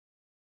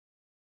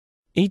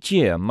Each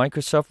year,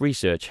 Microsoft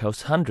Research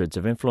hosts hundreds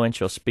of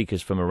influential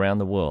speakers from around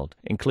the world,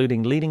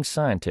 including leading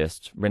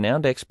scientists,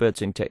 renowned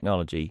experts in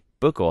technology,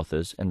 book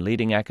authors, and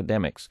leading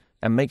academics,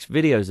 and makes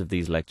videos of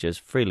these lectures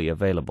freely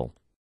available.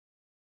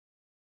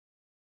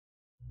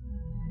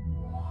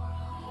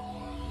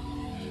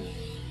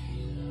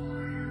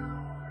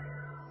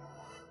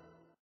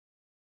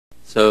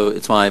 So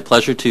it's my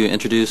pleasure to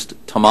introduce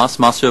Tomás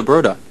Macio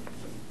Broda.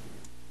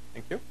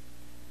 Thank you.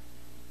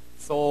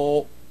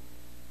 So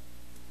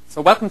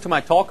welcome to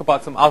my talk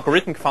about some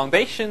algorithmic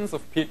foundations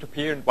of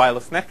peer-to-peer and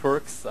wireless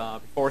networks.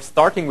 Before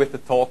starting with the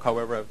talk,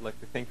 however, I would like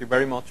to thank you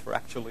very much for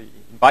actually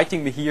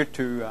inviting me here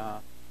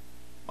to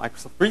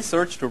Microsoft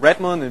Research, to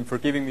Redmond, and for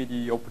giving me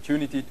the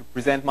opportunity to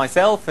present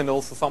myself and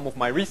also some of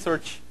my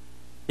research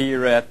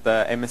here at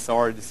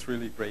MSR. It is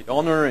really a great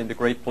honor and a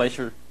great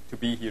pleasure to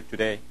be here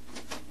today.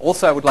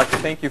 Also, I would like to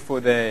thank you for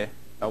the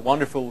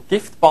wonderful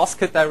gift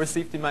basket I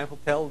received in my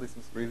hotel. This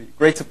was really a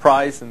great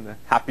surprise and a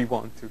happy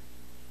one too.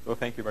 So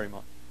thank you very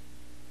much.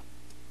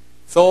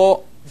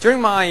 So during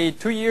my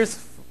 2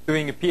 years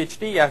doing a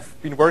PhD, I've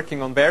been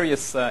working on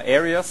various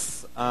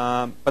areas,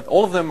 but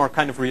all of them are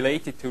kind of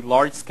related to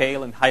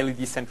large-scale and highly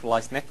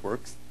decentralized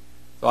networks.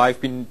 So I've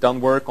done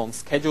work on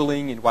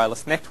scheduling in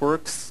wireless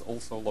networks,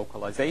 also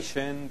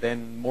localization,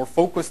 then more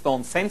focused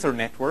on sensor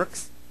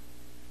networks.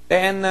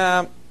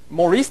 Then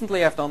more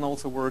recently, I've done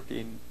also work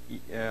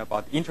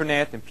about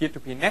internet and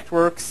peer-to-peer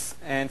networks.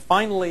 And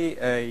finally,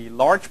 a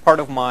large part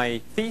of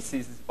my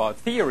thesis is about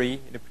theory,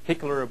 in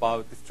particular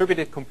about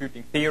distributed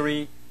computing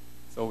theory,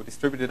 so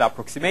distributed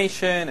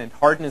approximation and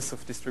hardness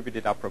of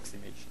distributed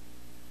approximation.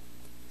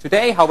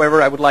 Today,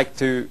 however, I would like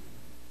to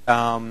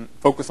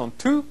focus on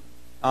two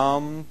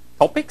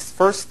topics.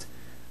 First,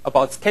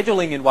 about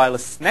scheduling in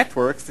wireless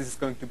networks. This is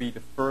going to be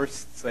the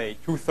first, say,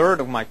 2/3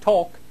 of my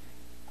talk.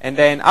 And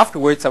then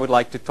afterwards, I would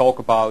like to talk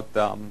about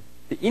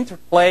the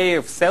interplay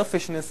of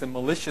selfishness and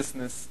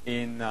maliciousness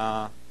in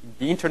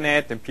the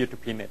internet and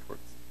peer-to-peer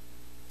networks.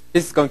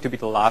 This is going to be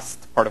the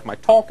last part of my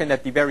talk, and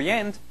at the very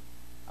end,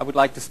 I would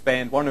like to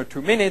spend 1 or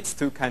 2 minutes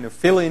to kind of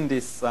fill in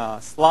this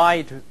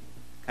slide,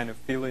 kind of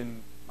fill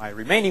in my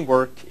remaining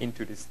work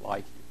into this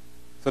slide here,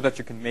 so that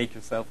you can make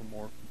yourself a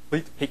more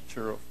complete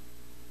picture of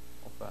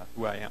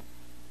who I am.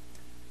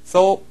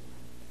 So,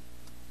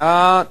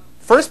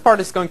 first part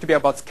is going to be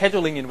about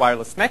scheduling in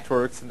wireless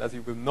networks, and as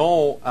you will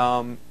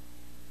know,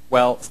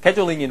 well,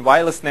 scheduling in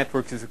wireless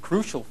networks is a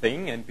crucial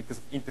thing, and because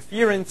of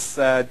interference,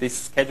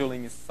 this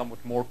scheduling is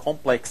somewhat more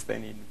complex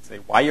than in, say,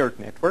 wired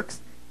networks.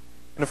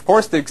 And of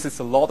course, there exists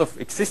a lot of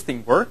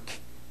existing work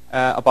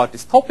about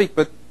this topic,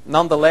 but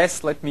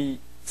nonetheless, let me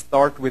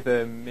start with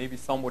a maybe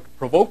somewhat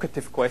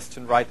provocative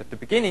question right at the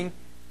beginning.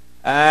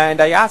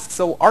 And I ask,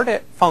 so are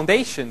the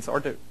foundations,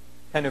 are the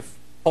kind of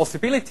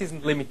possibilities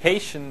and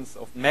limitations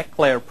of MAC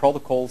layer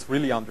protocols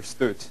really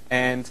understood?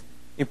 And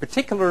in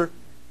particular,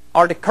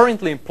 are the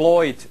currently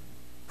employed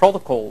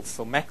protocols,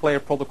 so MAC layer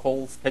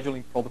protocols,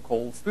 scheduling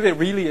protocols, do they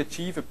really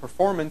achieve a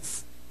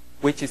performance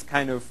which is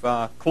kind of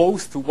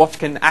close to what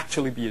can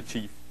actually be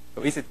achieved?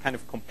 So is it kind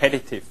of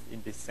competitive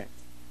in this sense?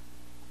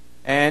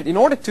 And in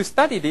order to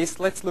study this,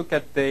 let's look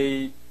at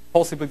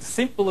possibly the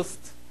simplest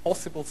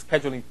possible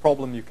scheduling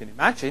problem you can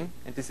imagine,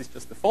 and this is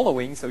just the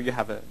following. So you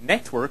have a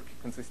network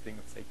consisting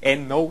of, say,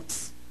 n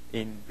nodes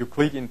in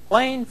Euclidean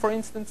plane, for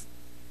instance,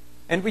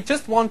 and we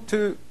just want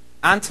to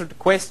answer the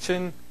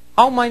question,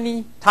 how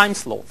many time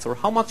slots or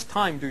how much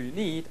time do you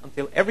need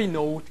until every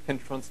node can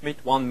transmit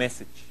one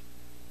message?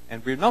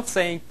 And we're not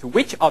saying to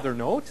which other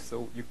node,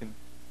 so you can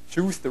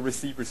choose the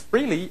receivers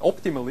freely,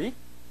 optimally.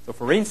 So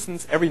for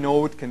instance, every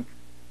node can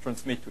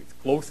transmit to its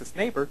closest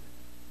neighbor.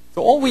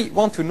 So all we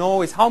want to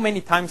know is how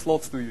many time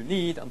slots do you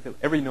need until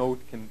every node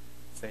can,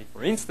 say,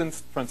 for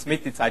instance,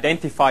 transmit its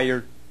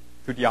identifier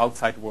to the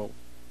outside world.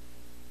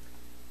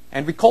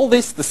 And we call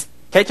this the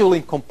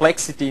scheduling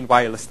complexity in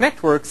wireless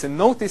networks. And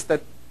notice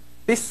that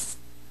this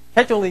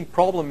scheduling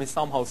problem is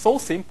somehow so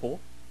simple,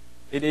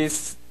 it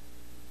is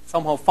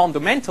somehow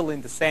fundamental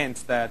in the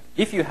sense that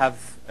if you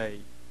have a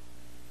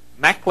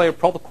MAC layer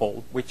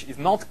protocol which is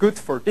not good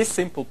for this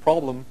simple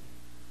problem,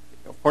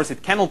 of course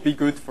it cannot be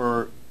good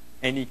for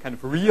any kind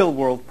of real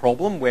world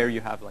problem where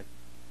you have like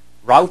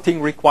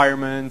routing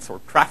requirements or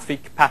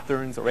traffic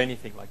patterns or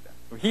anything like that.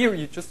 So here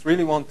you just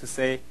really want to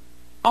say,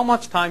 how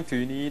much time do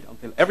you need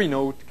until every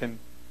node can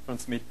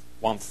transmit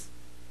once?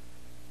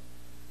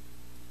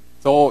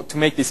 So to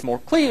make this more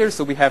clear,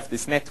 so we have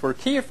this network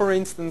here, for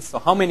instance. So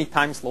how many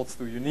time slots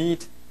do you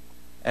need?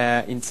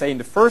 In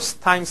the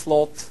first time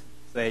slot,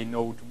 say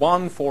node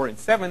 1, 4, and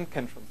 7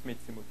 can transmit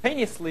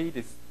simultaneously.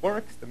 This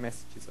works. The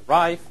messages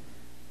arrive.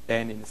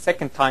 Then in the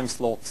second time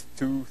slot,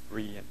 2,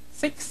 3, and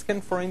 6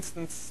 can, for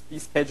instance, be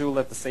scheduled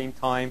at the same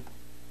time.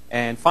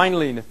 And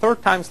finally, in the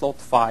third time slot,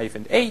 5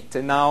 and 8.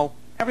 And now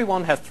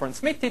everyone has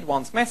transmitted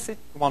one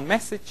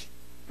message.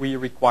 We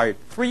required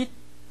 3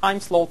 time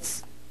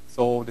slots.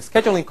 So the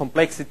scheduling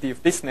complexity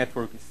of this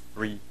network is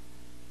 3.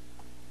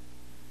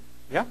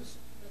 Yeah?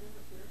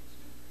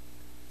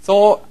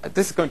 So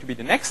this is going to be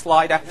the next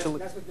slide,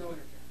 actually.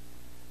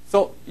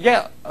 So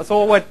yeah,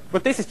 so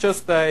what this is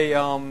just a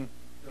No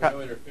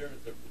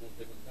interference, it won't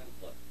take 1 time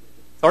slot.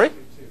 sorry?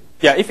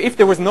 Yeah, if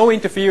there was no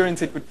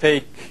interference, it would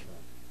take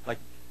like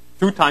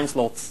 2 time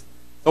slots.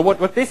 So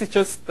what this is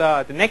just,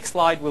 the next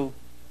slide will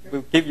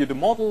give you the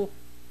model.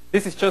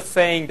 This is just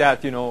saying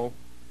that, you know,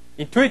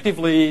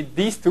 intuitively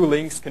these 2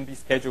 links can be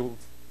scheduled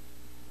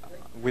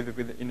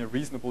in a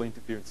reasonable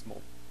interference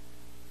model.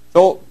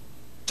 So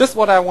just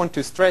what I want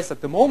to stress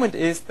at the moment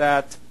is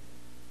that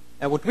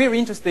what we're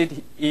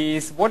interested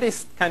is what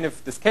is kind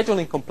of the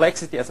scheduling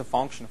complexity as a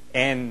function of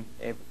n.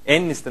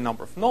 N is the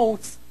number of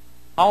nodes.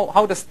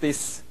 How does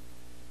this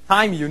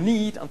time you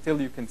need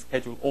until you can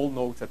schedule all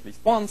nodes at least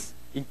once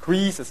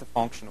increase as a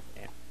function of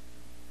n?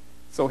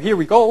 So here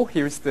we go.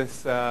 Here's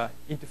this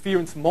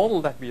interference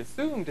model that we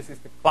assume. This is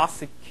the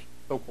classic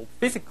so-called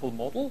physical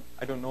model.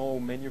 I don't know,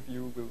 many of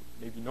you will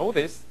maybe know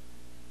this.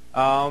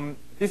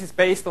 This is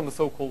based on the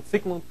so-called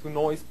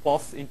signal-to-noise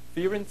plus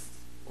interference,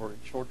 or in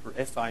shorter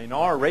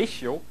SINR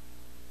ratio.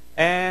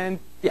 And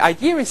the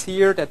idea is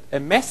here that a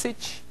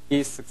message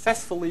is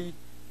successfully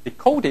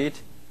decoded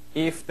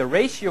if the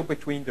ratio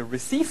between the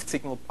received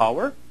signal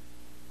power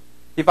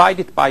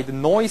divided by the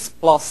noise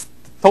plus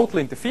the total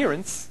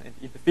interference, and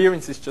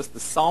interference is just the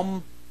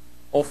sum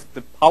of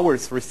the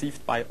powers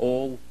received by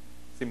all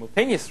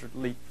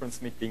simultaneously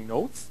transmitting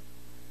nodes.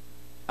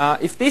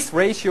 If this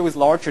ratio is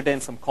larger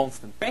than some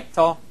constant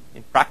beta,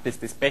 in practice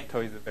this beta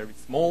is a very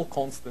small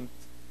constant,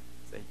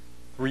 say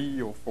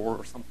 3 or 4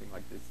 or something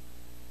like this.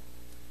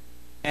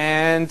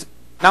 And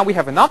now we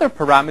have another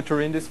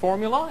parameter in this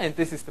formula, and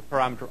this is the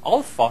parameter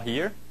alpha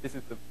here. This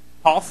is the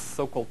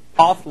so-called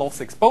path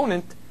loss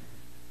exponent.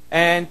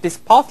 And this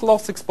path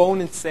loss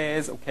exponent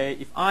says, okay,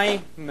 if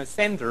I'm a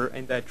sender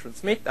and I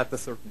transmit at a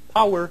certain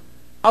power,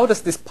 how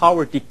does this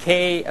power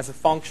decay as a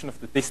function of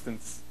the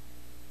distance?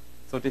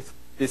 So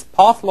this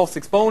path loss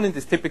exponent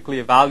is typically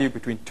a value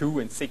between 2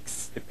 and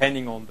 6,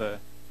 depending on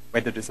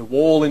whether there's a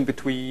wall in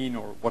between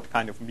or what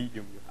kind of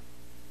medium you have.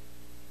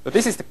 So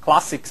this is the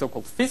classic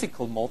so-called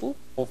physical model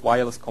of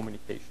wireless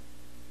communication.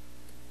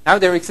 Now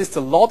there exists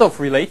a lot of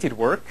related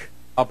work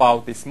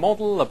about this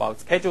model, about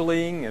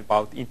scheduling,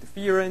 about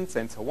interference,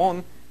 and so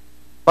on.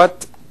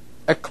 But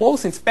a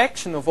close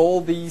inspection of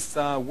all these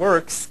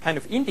works kind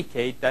of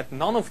indicate that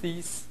none of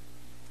these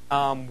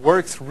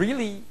works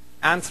really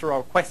answer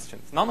our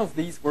questions. None of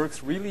these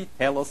works really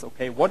tell us,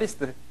 okay, what is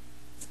the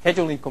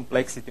scheduling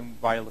complexity in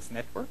wireless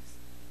networks?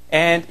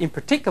 And in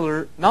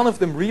particular, none of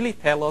them really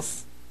tell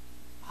us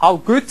how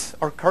good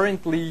are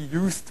currently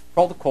used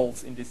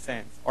protocols in this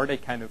sense. Are they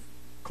kind of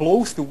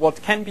close to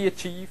what can be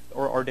achieved,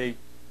 or are they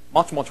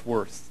much, much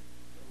worse?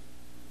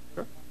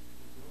 Sure.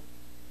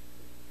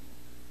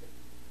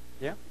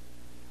 Yeah.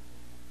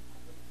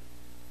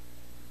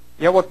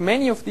 Yeah, what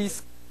many of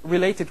these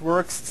related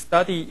works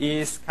study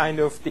is kind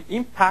of the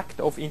impact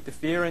of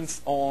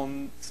interference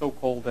on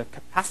so-called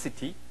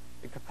capacity.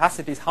 The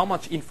capacity is how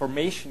much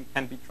information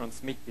can be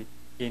transmitted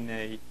in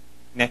a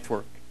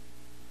network.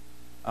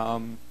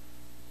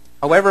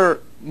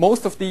 However,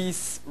 most of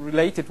these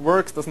related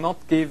works does not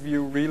give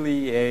you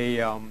really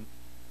a,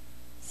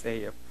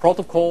 say, a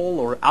protocol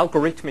or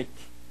algorithmic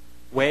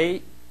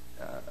way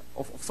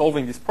of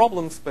solving these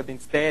problems, but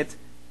instead,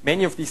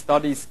 many of these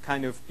studies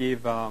kind of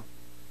give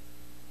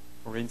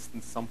for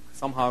instance,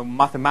 somehow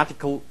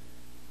mathematical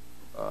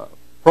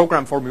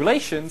program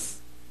formulations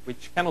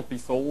which cannot be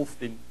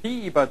solved in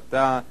P,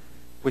 but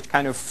which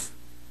kind of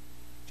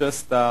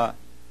just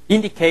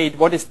indicate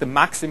what is the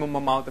maximum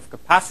amount of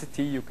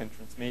capacity you can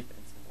transmit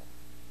and so on.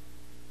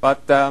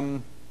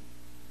 But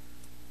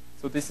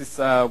so this is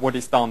what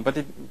is done.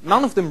 But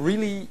none of them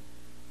really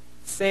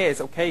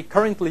says, okay,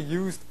 currently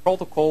used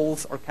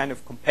protocols are kind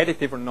of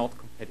competitive or not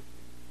competitive.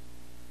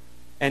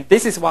 And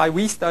this is why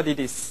we study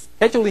this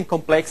scheduling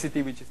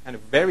complexity, which is kind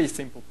of a very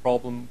simple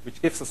problem,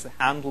 which gives us a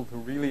handle to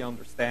really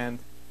understand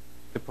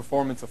the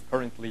performance of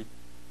currently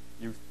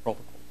used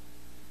protocols.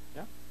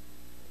 Yeah?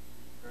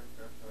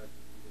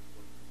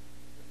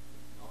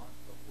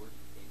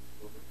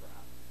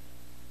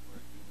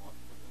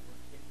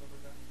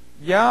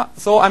 Yeah,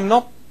 so I'm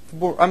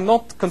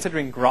not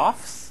considering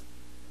graphs,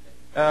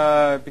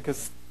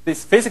 because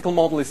this physical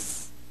model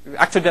is,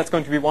 actually that's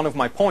going to be one of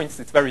my points.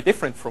 It's very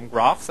different from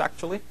graphs,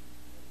 actually.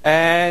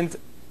 And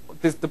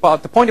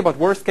the point about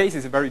worst case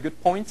is a very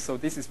good point. So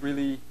this is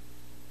really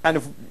kind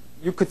of,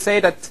 you could say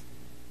that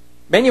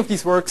many of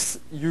these works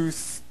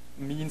use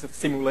means of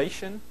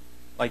simulation,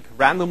 like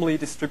randomly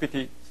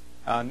distributed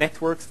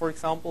networks, for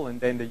example, and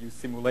then they use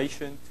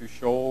simulation to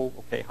show,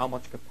 okay, how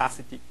much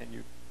capacity can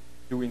you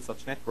do in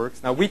such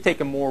networks. Now we take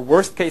a more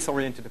worst case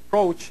oriented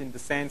approach in the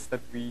sense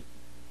that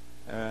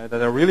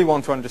that I really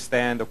want to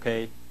understand,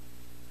 okay,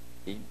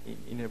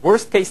 in a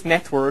worst case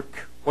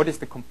network, what is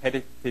the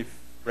competitive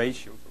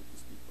ratio, so to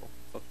speak, of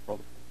such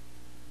protocols?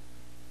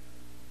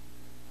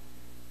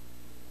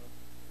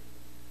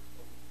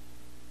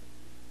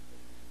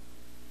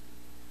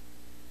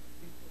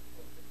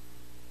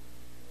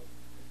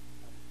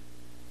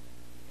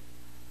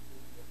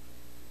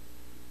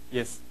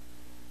 Yes.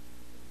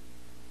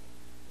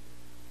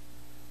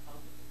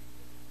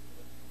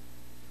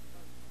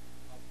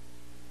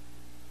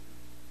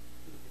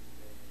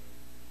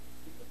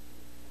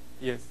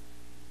 Yes.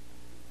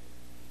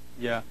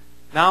 Yeah.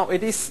 Now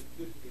it is.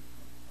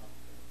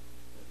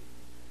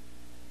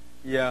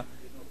 Yeah.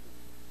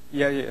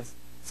 Yeah. Yes.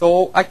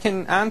 So I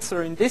can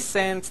answer in this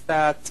sense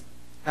that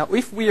now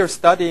if we are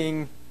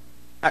studying,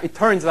 it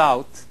turns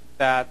out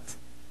that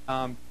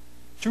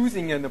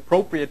choosing an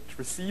appropriate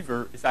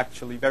receiver is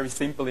actually very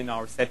simple in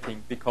our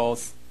setting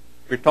because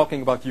we're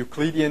talking about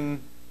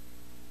Euclidean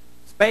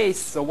space.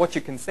 So what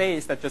you can say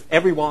is that just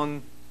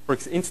everyone, for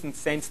instance,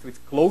 sends to its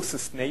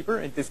closest neighbor,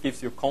 and this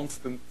gives you a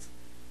constant.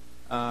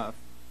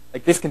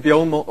 Like this can be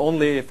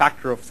only a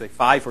factor of say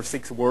 5 or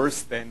 6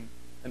 worse than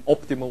an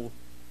optimal.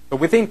 So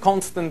within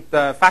constant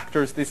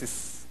factors, this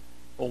is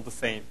all the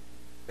same.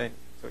 Then,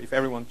 so if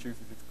everyone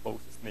chooses its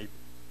closest neighbor.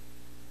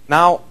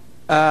 Now,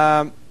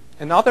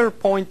 another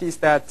point is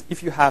that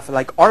if you have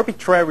like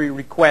arbitrary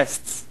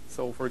requests,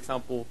 so for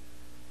example,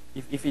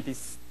 if it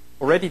is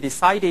already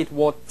decided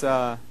what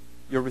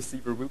your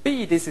receiver will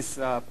be, this is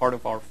part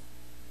of our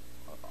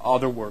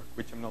other work,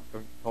 which I'm not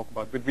going to talk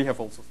about, but we have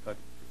also studied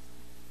this.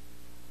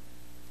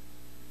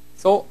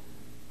 So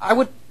I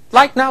would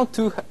like now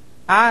to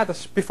add,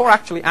 before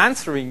actually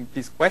answering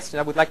this question,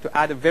 I would like to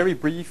add a very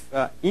brief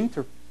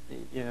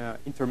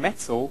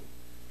intermezzo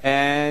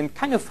and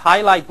kind of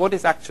highlight what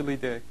is actually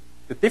the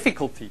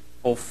difficulty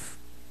of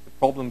the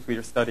problems we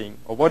are studying,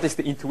 or what is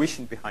the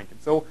intuition behind them.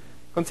 So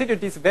consider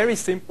this very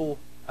simple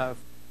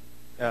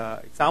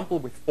example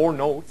with 4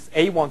 nodes.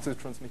 A wants to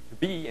transmit to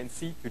B and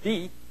C to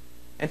D.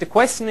 And the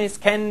question is,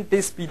 can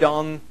this be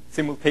done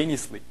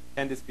simultaneously?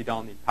 Can this be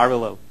done in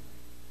parallel?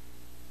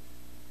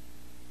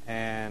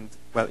 And,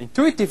 well,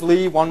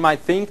 intuitively, one might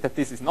think that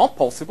this is not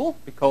possible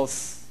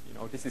because, you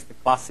know, this is the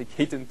classic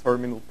hidden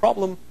terminal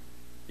problem.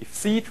 If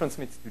C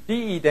transmits to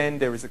D, then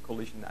there is a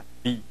collision at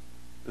B.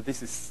 So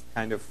this is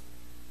kind of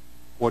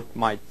what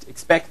might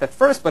expect at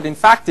first, but in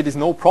fact, it is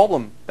no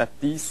problem that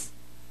these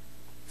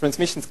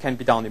transmissions can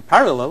be done in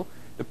parallel.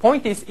 The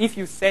point is, if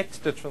you set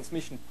the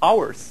transmission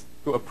powers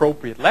to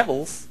appropriate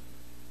levels,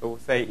 so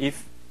say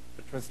if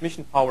the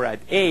transmission power at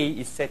A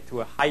is set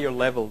to a higher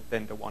level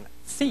than the one at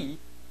C,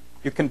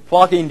 you can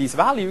plug in these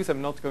values.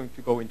 I'm not going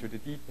to go into the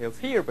details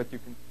here, but you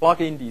can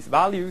plug in these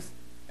values,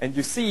 and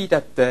you see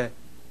that the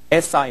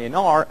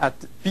SINR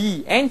at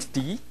B and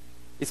D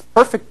is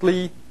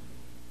perfectly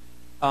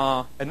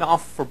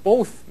enough for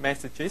both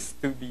messages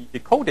to be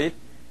decoded,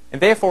 and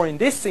therefore in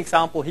this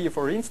example here,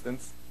 for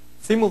instance,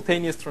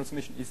 simultaneous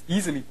transmission is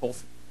easily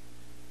possible.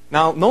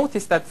 Now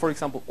notice that, for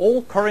example,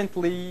 all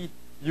currently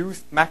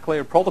used MAC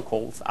layer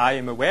protocols I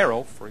am aware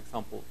of, for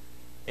example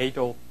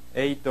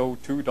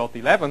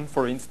 802.11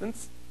 for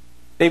instance,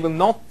 they will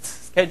not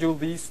schedule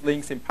these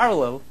links in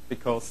parallel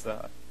because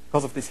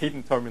of this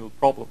hidden terminal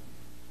problem.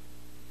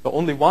 So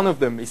only one of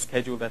them is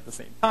scheduled at the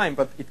same time,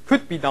 but it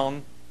could be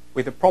done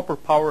with a proper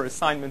power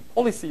assignment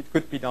policy. It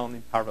could be done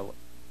in parallel.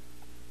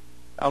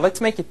 Now let's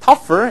make it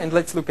tougher, and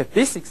let's look at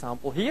this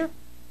example here.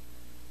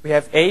 We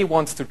have A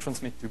wants to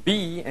transmit to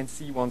B and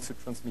C wants to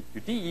transmit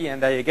to D,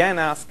 and I again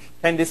ask,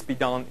 can this be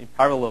done in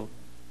parallel?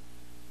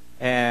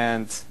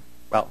 And,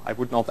 well, I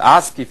would not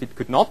ask if it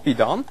could not be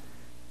done.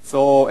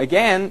 So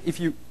again, if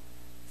you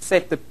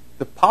set the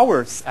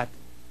powers at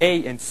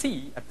A and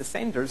C at the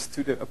senders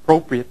to the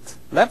appropriate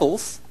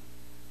levels,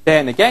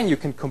 then again you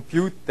can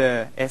compute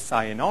the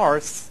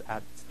SINRs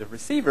at the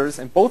receivers,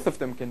 and both of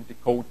them can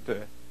decode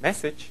the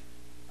message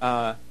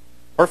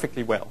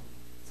perfectly well.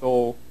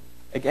 So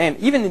again,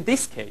 even in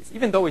this case,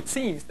 even though it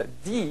seems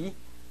that D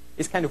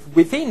is kind of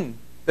within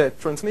the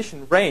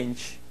transmission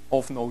range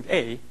of node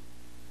A,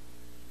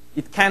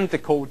 it can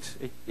decode,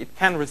 it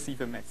can receive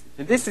a message.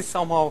 And this is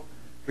somehow,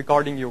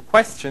 regarding your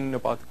question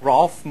about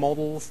graph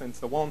models and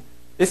so on,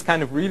 this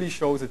kind of really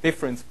shows a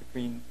difference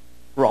between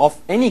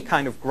any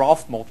kind of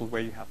graph model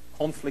where you have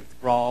conflict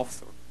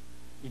graphs, or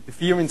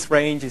interference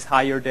range is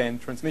higher than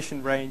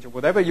transmission range, or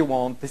whatever you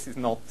want. This is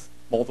not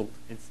modeled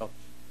in such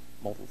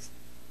models.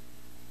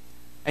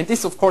 And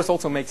this, of course,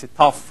 also makes it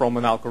tough from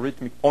an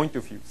algorithmic point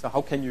of view. So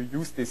how can you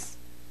use this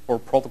for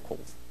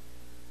protocols?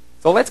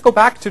 So let's go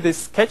back to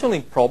this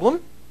scheduling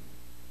problem.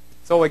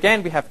 So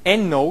again, we have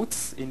n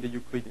nodes in the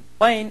Euclidean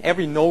plane.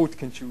 Every node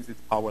can choose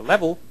its power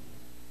level,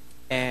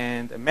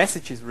 and a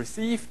message is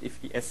received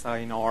if the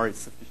SINR is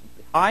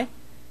sufficiently high.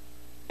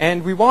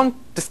 And we want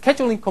the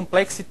scheduling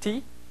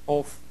complexity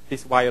of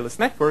these wireless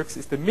networks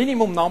is the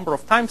minimum number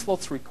of time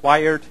slots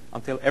required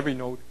until every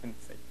node can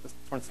say, just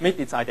transmit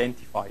its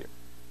identifier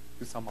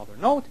to some other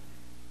node.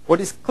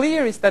 What is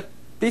clear is that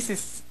this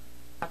is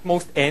at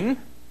most n,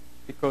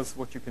 because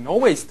what you can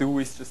always do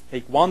is just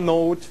take one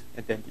node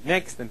and then the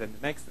next and then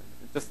the next.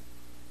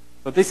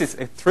 So this is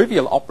a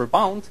trivial upper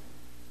bound,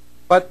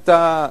 but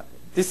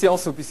this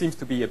also seems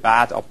to be a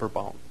bad upper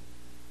bound.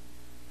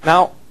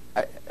 Now,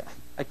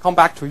 I come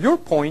back to your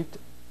point.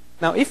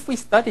 Now, if we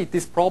studied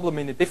this problem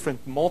in a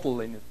different model,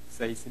 in a,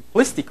 say,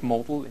 simplistic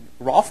model, in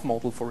a graph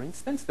model, for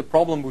instance, the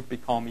problem would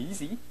become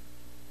easy,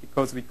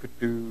 because we could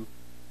do,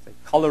 say,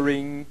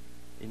 coloring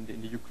in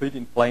the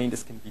Euclidean plane.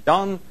 This can be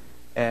done.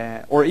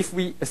 Or if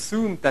we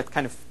assume that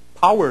kind of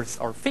powers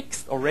are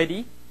fixed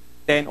already,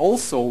 then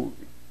also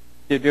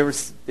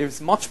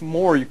there's much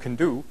more you can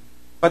do.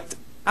 But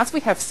as we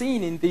have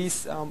seen in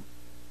this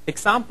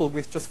example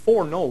with just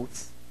 4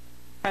 nodes,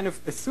 kind of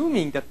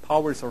assuming that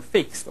powers are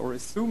fixed or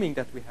assuming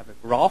that we have a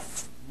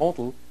graph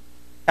model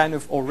kind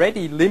of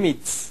already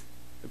limits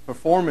the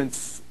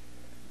performance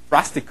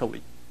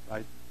drastically,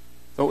 right?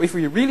 So if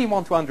we really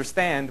want to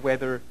understand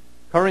whether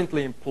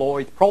currently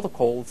employed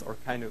protocols are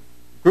kind of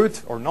good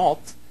or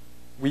not,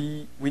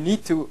 we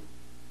need to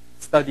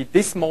study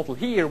this model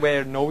here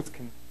where nodes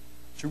can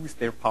choose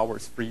their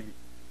powers freely.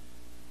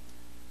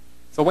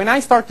 So when I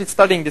started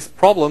studying this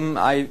problem,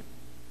 I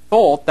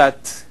thought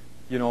that,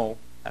 kind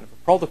of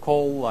a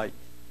protocol like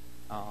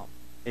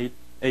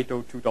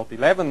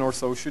 802.11 or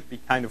so should be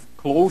kind of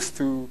close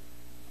to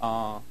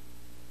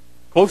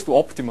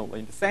optimal,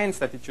 in the sense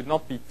that it should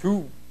not be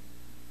too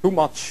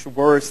much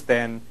worse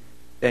than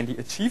the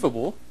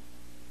achievable.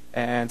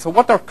 And so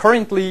what are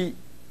currently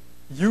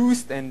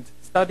used and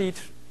studied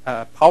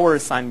power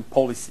assignment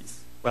policies?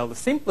 Well, the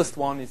simplest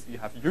one is you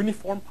have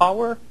uniform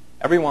power.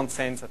 Everyone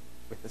sends it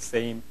with the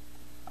same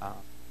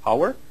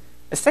power.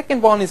 A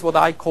second one is what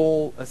I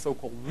call a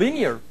so-called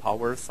linear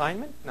power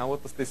assignment. Now,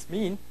 what does this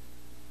mean?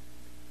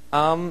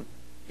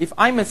 If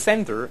I'm a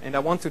sender and I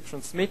want to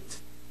transmit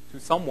to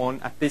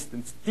someone at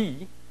distance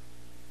d,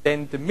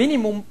 then the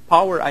minimum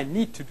power I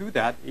need to do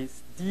that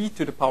is d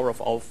to the power of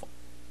alpha,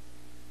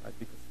 right?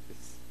 Because this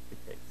is the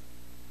case.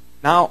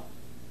 Now,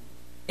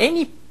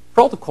 any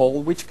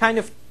protocol which kind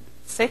of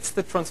sets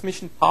the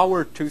transmission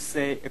power to,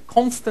 say, a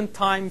constant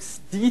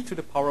times d to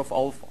the power of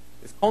alpha.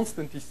 This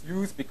constant is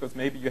used because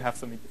maybe you have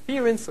some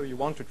interference, so you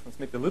want to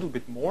transmit a little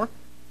bit more.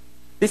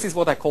 This is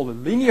what I call a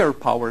linear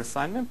power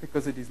assignment,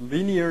 because it is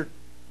linear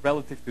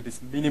relative to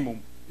this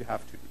minimum you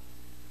have to do.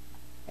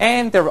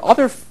 And there are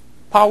other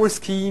power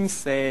schemes,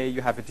 say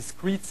you have a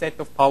discrete set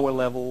of power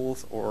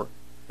levels, or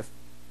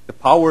the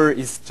power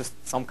is just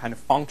some kind of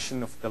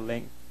function of the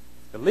length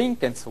of the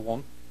link, and so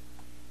on.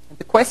 And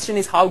the question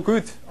is, how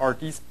good are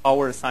these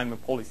power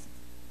assignment policies?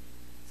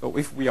 So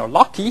if we are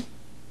lucky,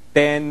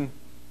 then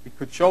we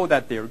could show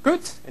that they are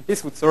good, and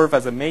this would serve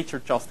as a major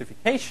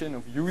justification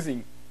of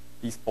using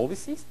these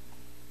policies.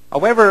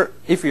 However,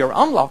 if we are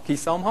unlucky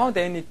somehow,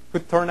 then it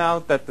could turn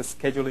out that the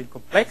scheduling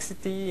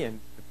complexity and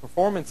the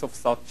performance of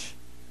such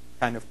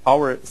kind of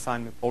power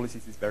assignment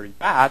policies is very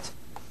bad.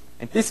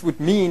 And this would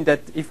mean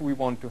that if we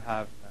want to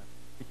have,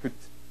 we could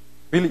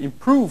really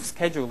improve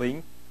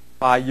scheduling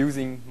by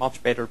using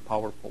much better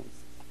power policies.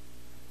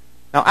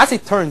 Now, as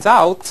it turns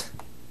out,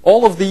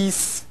 all of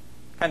these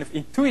kind of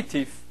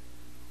intuitive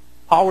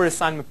power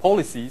assignment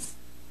policies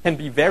can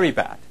be very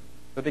bad.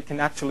 So they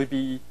can actually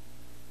be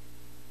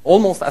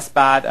almost as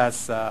bad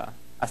as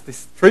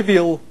this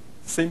trivial,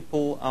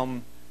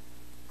 simple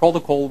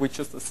protocol which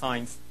just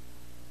assigns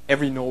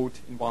every node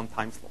in one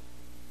time slot.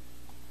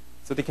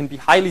 So they can be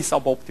highly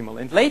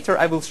suboptimal. And later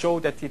I will show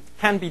that it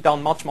can be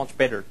done much, much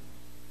better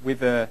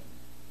with a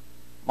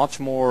much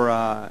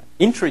more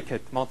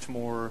intricate, much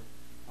more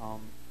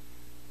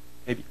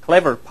maybe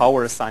clever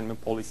power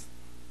assignment policy.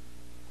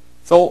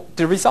 So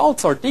the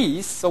results are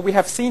these. So we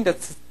have seen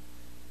that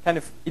kind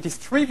of it is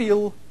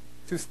trivial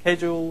to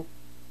schedule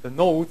the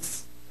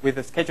nodes with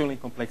a scheduling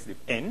complexity of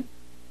n.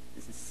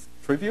 This is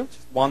trivial,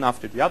 just one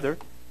after the other.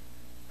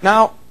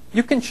 Now,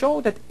 you can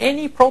show that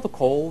any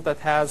protocol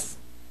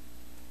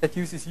that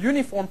uses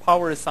uniform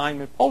power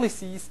assignment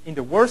policies, in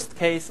the worst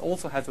case,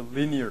 also has a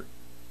linear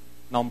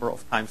number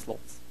of time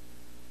slots.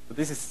 So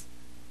this is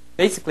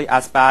basically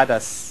as bad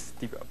as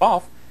the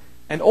above.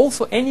 And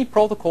also any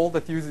protocol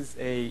that uses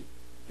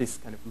this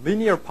kind of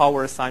linear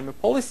power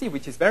assignment policy,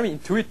 which is very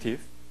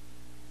intuitive,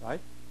 right?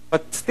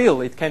 But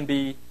still, it can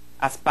be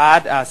as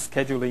bad as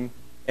scheduling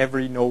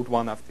every node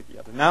one after the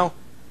other. Now,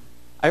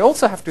 I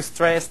also have to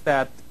stress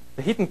that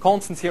the hidden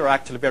constants here are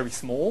actually very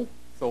small.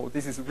 So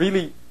this is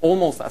really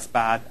almost as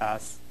bad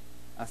as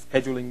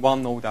scheduling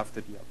one node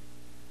after the other.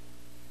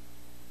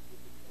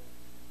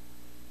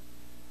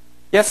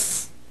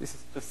 Yes, this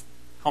is just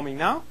coming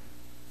now.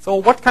 So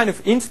what kind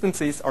of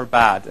instances are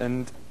bad?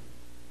 And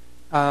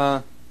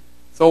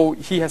so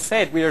he has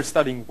said we are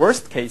studying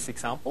worst case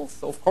examples.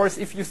 So of course,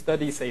 if you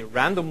study, say,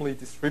 randomly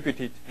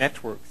distributed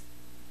networks,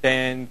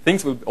 then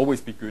things will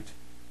always be good,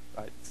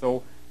 right?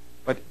 So,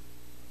 but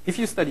if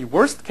you study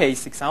worst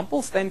case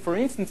examples, then for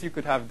instance, you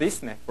could have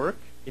this network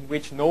in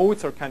which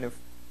nodes are kind of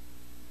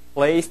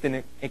placed in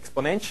an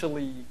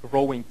exponentially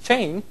growing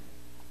chain.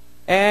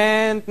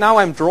 And now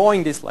I'm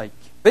drawing this like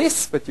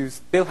this, but you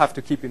still have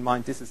to keep in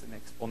mind this is an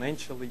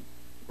exponentially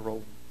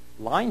growing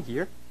line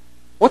here.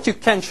 What you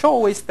can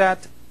show is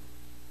that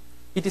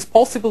it is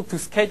possible to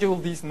schedule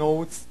these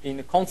nodes in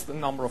a constant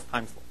number of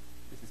time slots.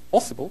 This is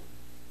possible,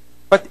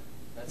 but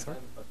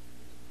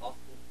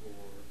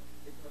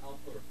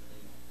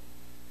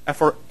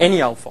for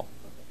any alpha.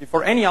 Okay.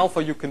 For any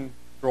alpha, you can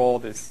draw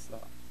this.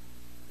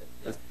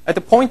 And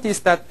the point is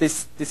that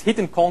this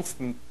hidden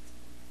constant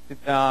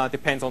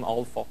depends on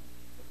alpha.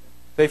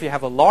 So if you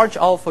have a large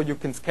alpha, you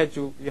can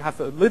schedule. You have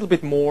a little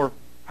bit more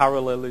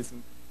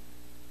parallelism,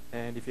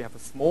 and if you have a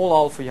small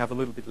alpha, you have a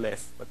little bit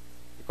less. But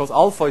because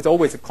alpha is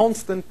always a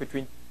constant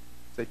between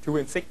say 2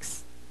 and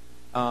 6,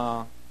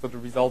 so the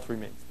result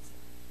remains the same.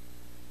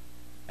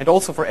 And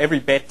also for every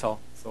beta,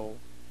 so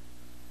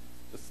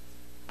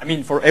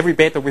for every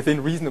beta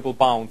within reasonable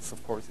bounds,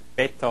 of course. If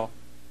beta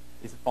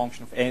is a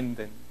function of n,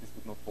 then this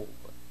would not hold,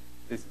 but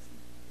this is.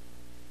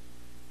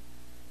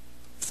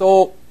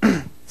 So,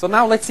 so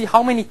now let's see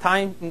how many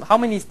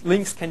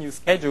links can you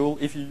schedule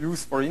if you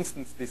use, for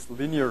instance, this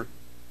linear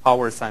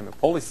power assignment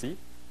policy.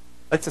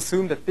 Let's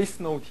assume that this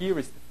node here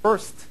is the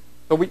first.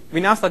 So we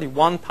now study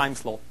one time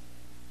slot.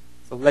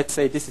 So let's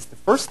say this is the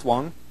first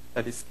one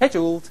that is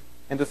scheduled,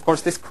 and of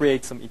course this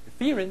creates some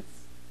interference.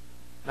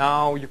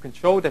 Now you can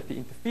show that the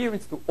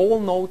interference to all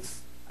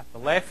nodes at the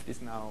left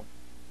is now,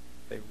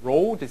 say,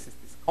 rho. This is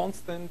this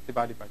constant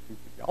divided by 2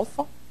 to the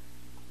alpha.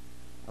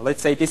 Now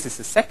let's say this is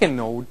the second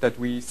node that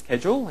we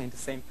schedule in the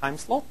same time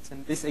slot,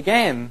 and this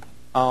again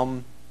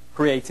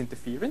creates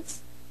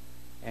interference.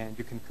 And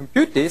you can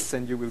compute this,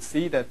 and you will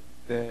see that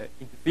the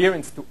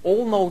interference to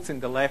all nodes in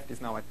the left is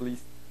now at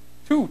least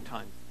 2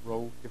 times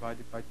rho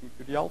divided by 2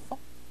 to the alpha.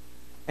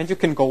 And you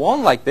can go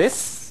on like this.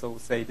 So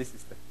say this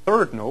is the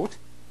third node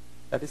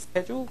that is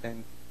scheduled,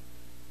 and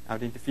now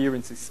the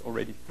interference is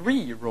already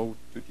 3 rho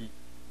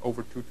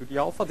over 2 to the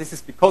alpha. This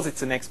is because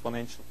it's an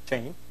exponential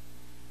chain.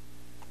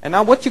 And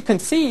now what you can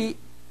see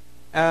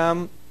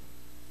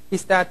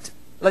is that,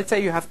 let's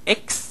say you have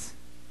x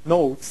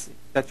nodes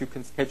that you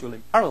can schedule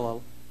in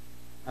parallel.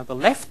 Now the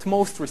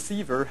leftmost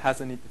receiver has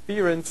an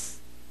interference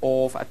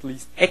of at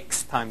least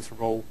x times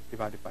rho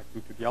divided by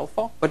 2 to the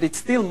alpha, but it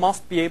still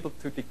must be able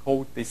to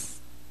decode this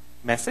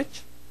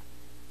message.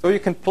 So you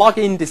can plug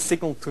in this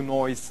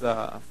signal-to-noise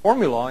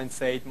formula and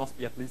say it must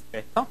be at least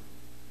beta.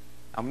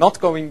 I'm not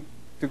going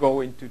to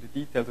go into the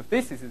details of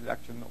this. This is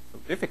actually not so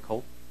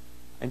difficult.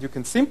 And you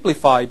can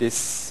simplify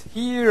this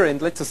here,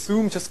 and let's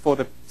assume, just for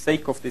the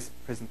sake of this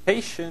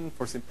presentation,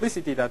 for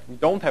simplicity, that we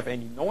don't have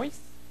any noise.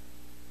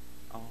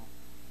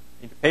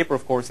 In the paper,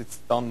 of course, it's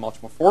done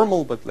much more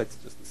formal, but let's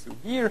just assume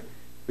here.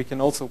 We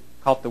can also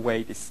cut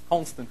away this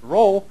constant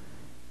rho.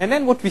 And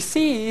then what we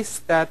see is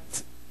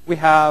that we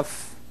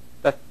have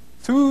that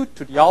 2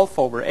 to the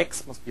alpha over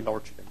x must be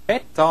larger than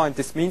beta, and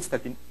this means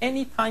that in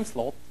any time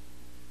slot,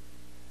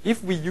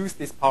 if we use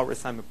this power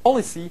assignment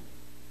policy,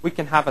 we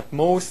can have at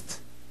most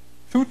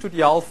 2 to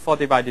the alpha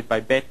divided by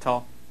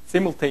beta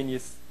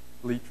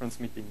simultaneously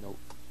transmitting nodes.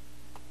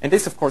 And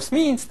this, of course,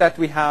 means that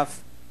we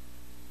have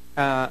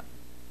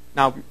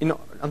now,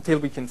 until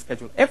we can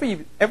schedule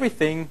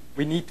everything,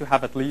 we need to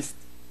have at least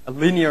a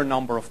linear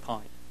number of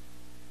times.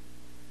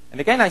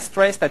 And again, I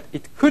stress that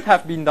it could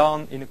have been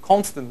done in a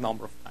constant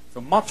number of times,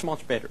 so much,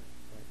 much better.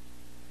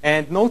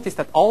 And notice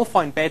that alpha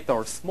and beta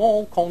are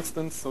small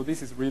constants, so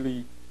this is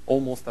really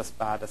almost as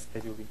bad as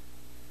scheduling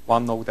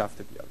one node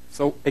after the other.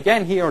 So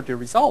again, here are the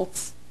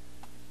results.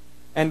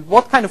 And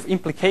what kind of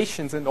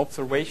implications and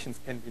observations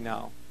can we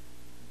now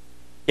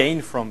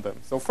gain from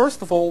them? So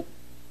first of all,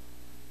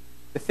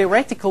 the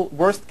theoretical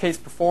worst-case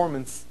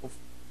performance of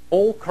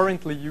all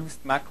currently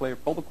used MAC layer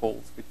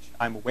protocols, which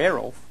I'm aware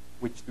of,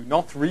 which do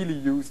not really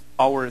use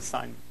power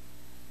assignment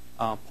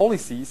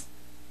policies,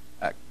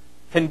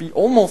 can be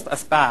almost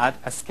as bad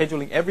as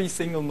scheduling every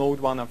single node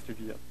one after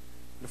the other.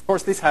 And of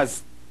course, this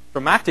has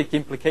dramatic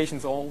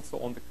implications also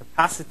on the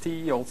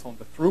capacity, also on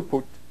the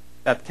throughput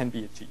that can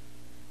be achieved.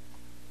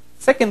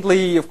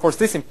 Secondly, of course,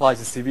 this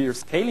implies a severe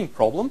scaling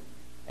problem.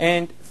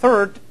 And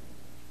third,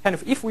 kind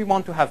of if we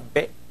want to have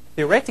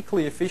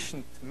theoretically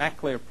efficient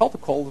MAC layer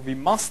protocols, we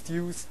must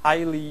use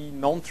highly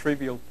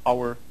non-trivial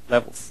power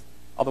levels.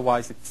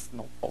 Otherwise, it's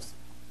not possible.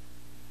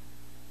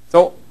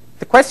 So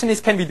the question is,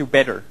 can we do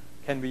better?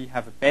 Can we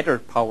have a better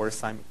power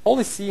assignment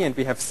policy? And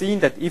we have seen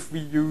that if we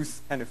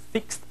use kind of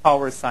fixed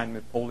power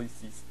assignment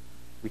policies,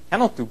 we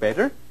cannot do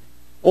better.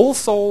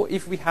 Also,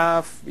 if we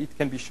have, it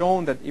can be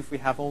shown that if we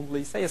have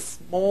only, say, a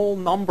small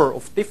number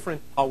of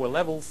different power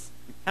levels,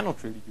 we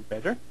cannot really do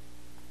better.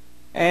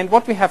 And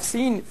what we have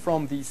seen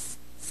from these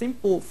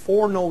simple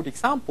 4-node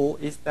example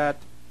is that,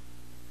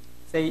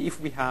 say, if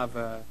we have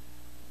a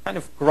kind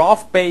of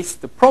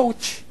graph-based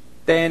approach,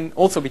 then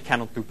also we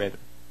cannot do better.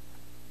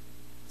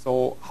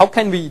 So how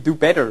can we do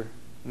better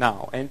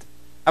now? And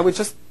I will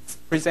just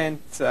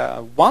present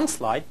one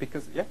slide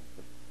because, yeah.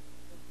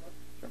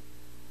 Sure.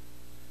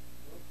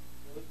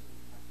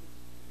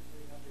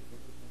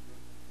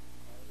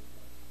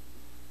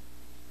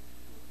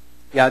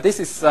 Yeah, this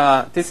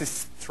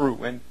is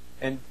true.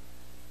 And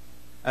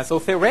so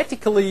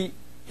theoretically,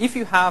 if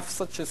you have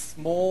such a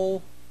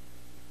small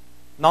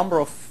number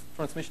of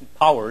transmission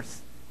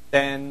powers,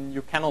 then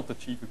you cannot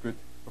achieve a good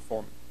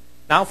performance.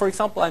 Now, for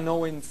example, I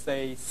know in,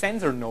 say,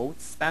 sensor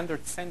nodes,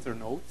 standard sensor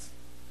nodes,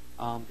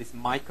 these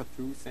Mica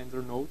 2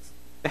 sensor nodes,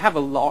 they have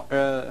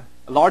a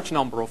large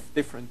number of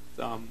different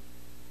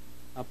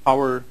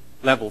power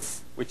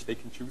levels which they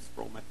can choose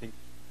from. I think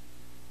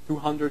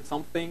 200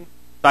 something.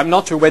 But I'm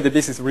not sure whether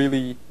this is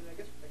really.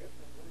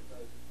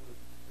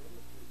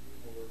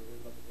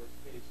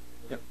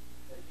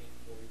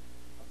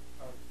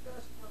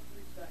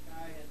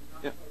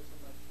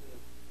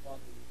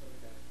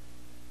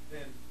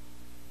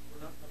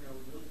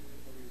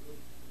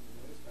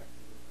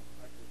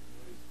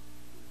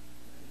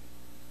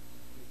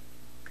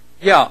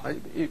 Yeah,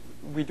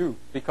 we do,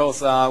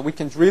 because we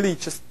can really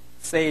just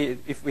say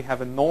if we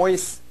have a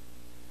noise,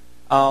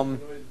 the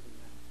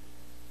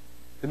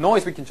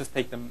noise we can just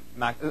take the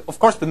max. Of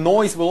course, the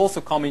noise will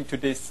also come into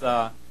this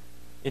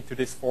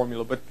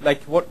formula. But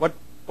like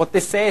what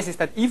this says is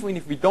that even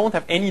if we don't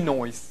have any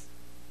noise,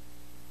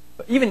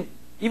 but even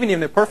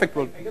in a perfect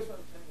world. I guess what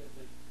I'm saying is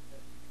that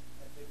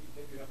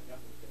maybe you haven't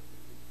gotten this yet.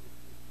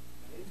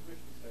 My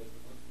intuition says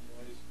that once the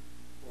noise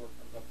score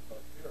comes up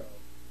above 0,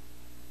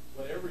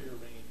 whatever your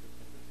range of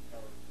frequency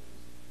power is,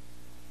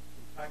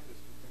 in practice,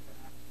 you're going to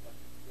have to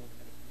go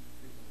kind of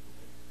frequency with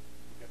it.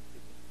 You have to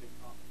take a big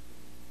confidence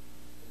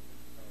in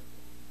frequency power.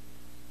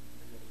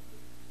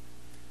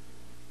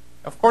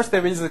 Of course,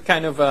 there is a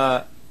kind of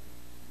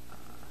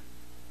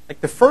like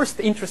the first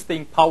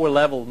interesting power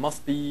level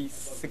must be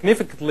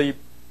significantly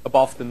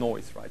above the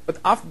noise, right?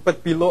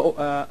 But below,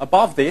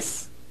 above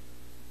this,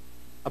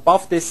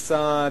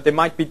 there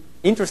might be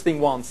interesting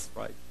ones,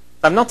 right?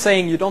 I'm not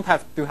saying you don't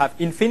have to have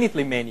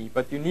infinitely many,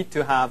 but you need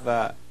to have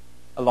a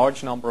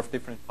large number of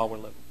different power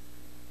levels.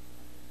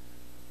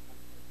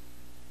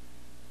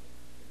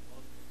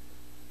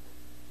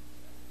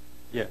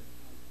 Yeah.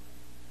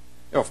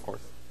 Yeah, of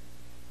course.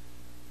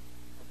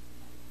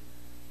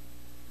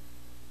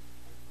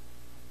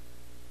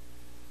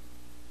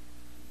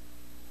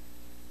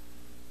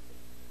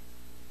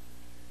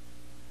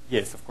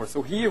 Yes, of course.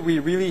 So here we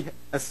really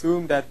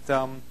assume that,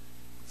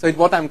 so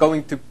what I'm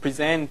going to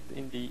present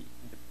in the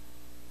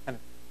kind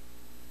of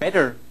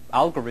better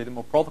algorithm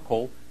or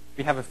protocol,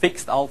 we have a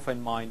fixed alpha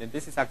in mind. And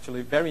this is actually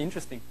a very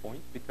interesting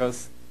point,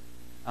 because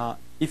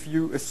if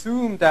you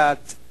assume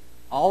that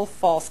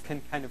alphas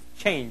can kind of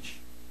change,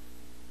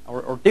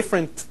 or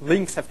different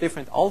links have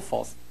different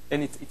alphas,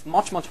 then it's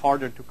much, much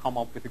harder to come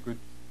up with a good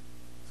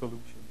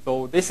solution.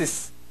 So this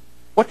is,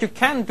 what you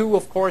can do,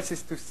 of course,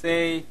 is to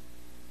say,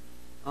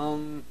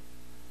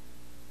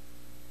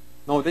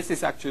 no, this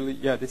is actually,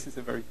 yeah, this is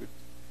a very good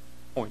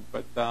point,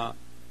 but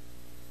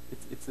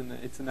it's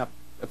an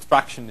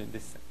abstraction in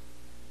this sense.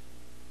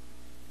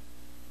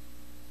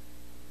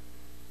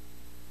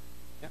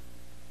 Yeah.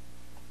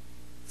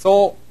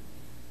 So,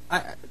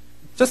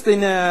 just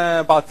in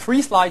about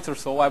 3 slides or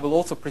so, I will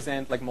also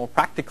present like more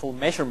practical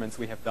measurements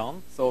we have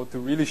done. So to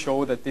really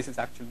show that this is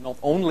actually not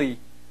only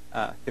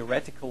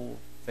theoretical,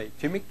 say,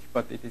 gimmick,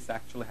 but it is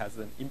actually has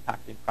an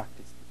impact in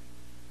practice.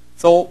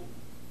 So,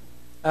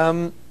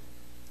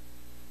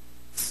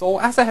 so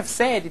as I have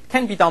said, it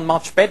can be done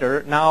much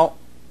better. Now,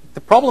 the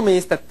problem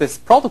is that this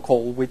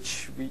protocol,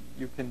 which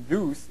you can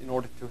use in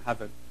order to have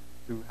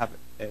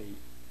a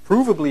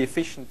provably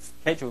efficient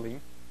scheduling,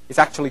 is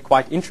actually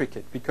quite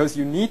intricate, because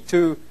you need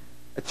to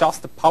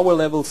adjust the power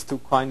levels to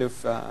kind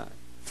of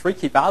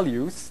tricky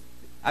values.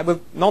 I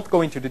will not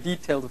go into the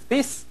details of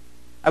this.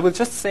 I will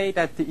just say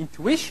that the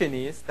intuition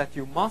is that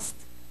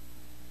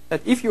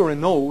that if you're a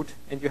node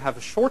and you have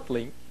a short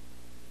link,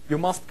 you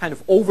must kind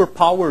of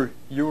overpower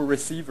your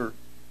receiver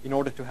in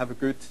order to have a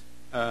good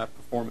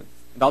performance.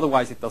 And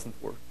otherwise, it doesn't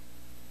work.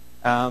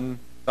 So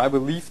I will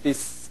leave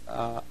this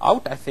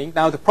out, I think.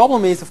 Now, the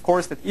problem is, of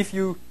course, that if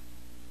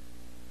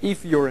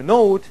you're a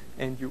node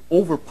and you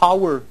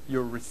overpower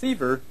your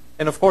receiver,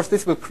 then, of course,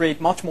 this will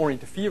create much more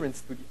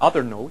interference to the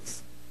other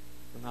nodes.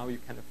 So now you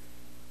kind of,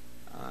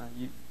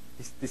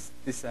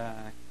 this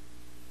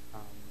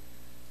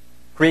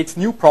creates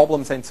new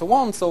problems and so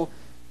on. So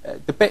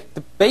the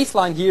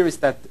baseline here is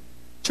that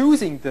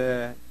choosing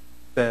the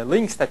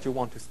links that you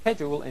want to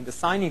schedule and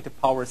assigning the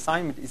power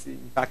assignment is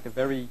in fact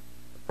a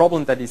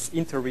problem that is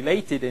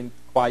interrelated and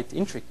quite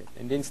intricate.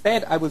 And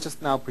instead, I will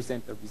just now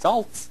present the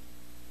results.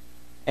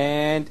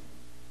 And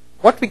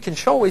what we can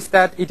show is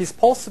that it is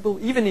possible,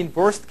 even in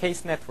worst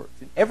case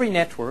networks, in every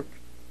network,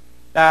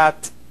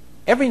 that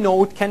every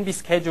node can be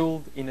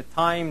scheduled in a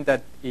time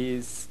that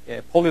is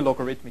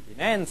polylogarithmic in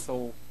n,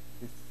 so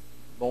it's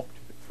log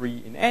to the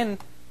 3 in n.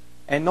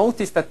 And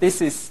notice that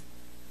this is,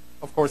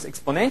 of course,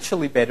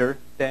 exponentially better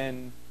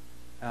than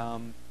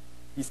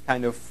these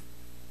kind of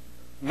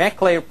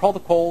MAC layer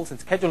protocols and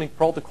scheduling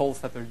protocols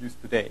that are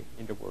used today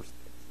in the worst case.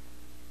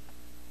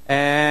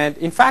 And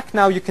in fact,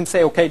 now you can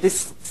say, okay,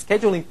 this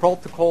scheduling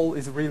protocol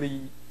is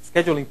really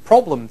scheduling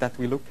problem that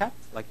we look at.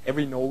 Like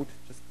every node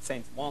just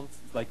sends once.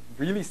 It's like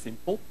really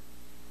simple.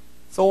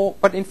 So,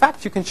 but in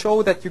fact, you can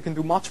show that you can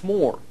do much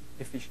more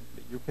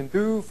efficiently. You can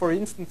do, for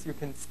instance, you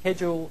can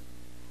schedule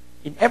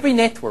in every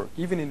network,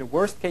 even in the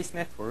worst case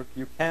network,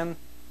 you can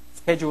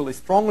schedule a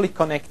strongly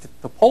connected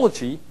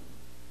topology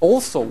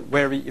also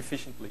very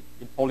efficiently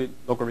in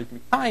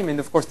polylogarithmic time. And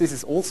of course, this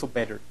is also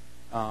better,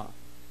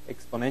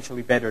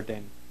 exponentially better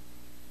than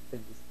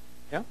this.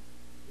 Yeah?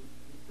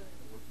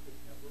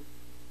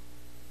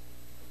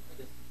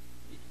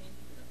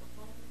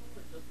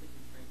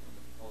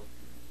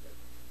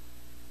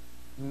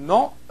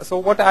 No. So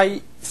what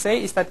I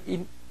say is that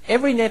in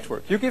every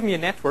network, you give me a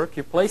network,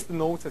 you place the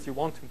nodes as you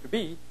want them to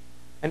be,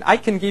 and I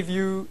can give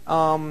you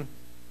a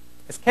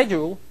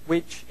schedule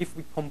which, if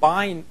we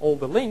combine all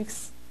the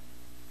links,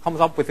 comes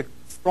up with a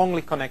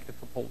strongly connected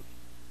topology.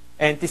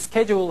 And this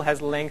schedule has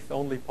length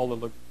only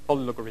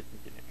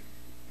polylogarithmic in it.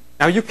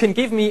 Now you can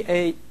give me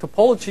a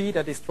topology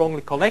that is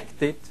strongly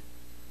collected,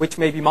 which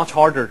may be much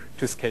harder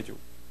to schedule.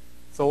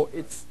 So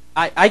it's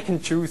I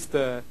can choose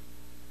the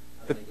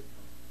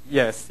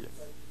yes.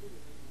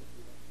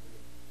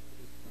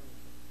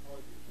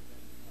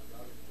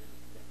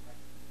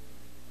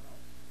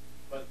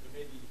 But there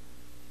may be,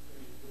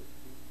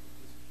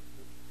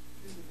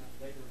 choosing that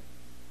later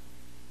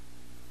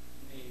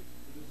may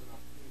lose an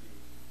opportunity,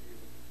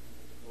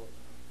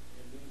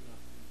 may lose an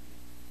opportunity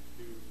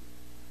to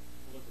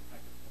deliver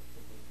packets more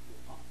quickly to a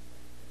hop.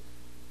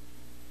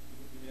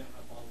 You may not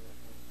have bottleneck.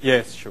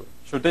 Yes, sure.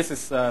 Sure, this is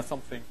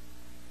something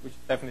which is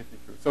definitely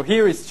true. So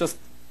here is just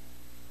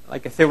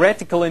like a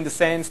theoretical in the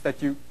sense that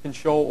you can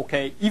show,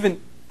 okay, even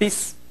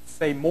this,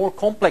 say, more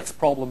complex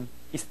problem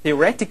is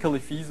theoretically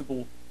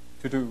feasible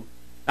to do.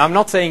 Now, I'm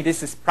not saying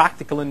this is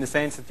practical in the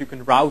sense that you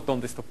can route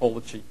on this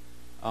topology.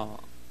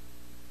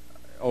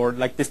 Or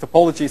like this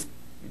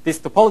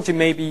topology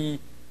may be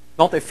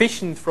not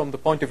efficient from the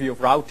point of view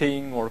of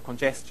routing or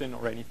congestion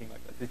or anything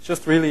like that. It's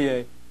just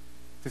really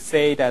to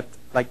say that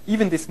like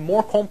even this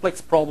more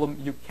complex problem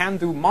you can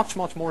do much,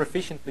 much more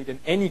efficiently than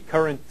any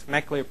current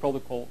MAC layer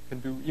protocol can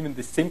do even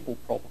this simple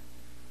problem.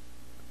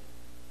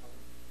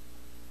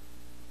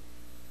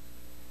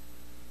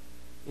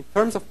 In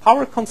terms of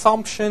power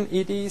consumption,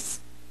 it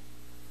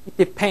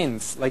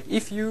depends. Like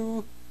if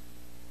you,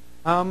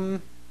 so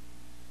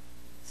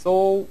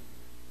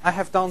I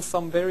have done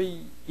some very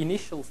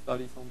initial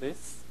studies on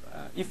this.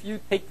 If you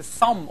take the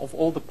sum of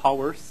all the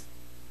powers,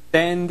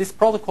 then this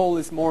protocol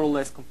is more or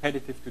less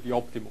competitive to the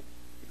optimal.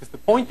 Because the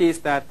point is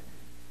that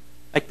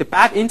like the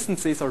bad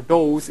instances are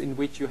those in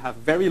which you have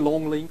very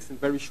long links and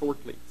very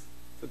short links.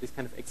 So these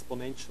kind of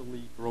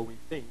exponentially growing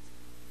things.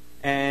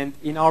 And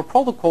in our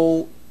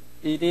protocol,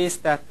 it is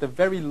that the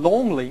very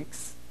long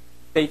links,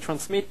 they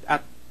transmit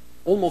at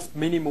almost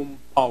minimum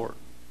power.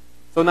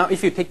 So now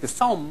if you take the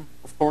sum,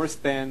 of course,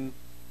 then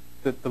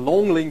the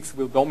long links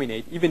will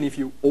dominate, even if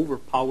you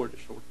overpower the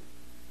short links.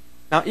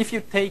 Now if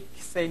you take,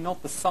 say,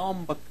 not the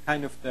sum, but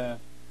kind of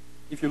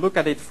if you look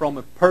at it from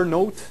a per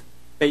node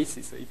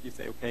basis, so if you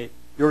say, okay,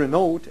 you're a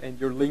node and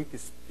your link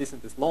is this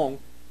and this long,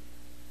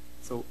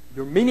 so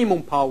your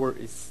minimum power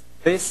is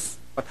this,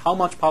 but how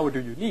much power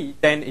do you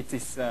need? Then it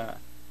is,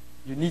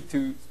 you need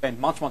to spend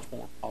much, much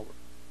more power.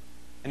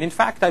 And in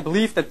fact, I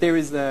believe that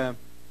this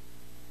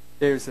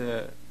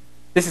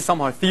is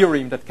somehow a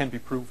theorem that can be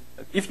proven.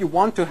 That if you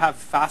want to have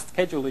fast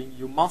scheduling,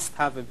 you must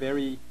have a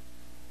very,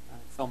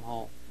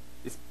 somehow,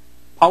 this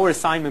power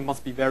assignment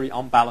must be very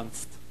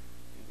unbalanced.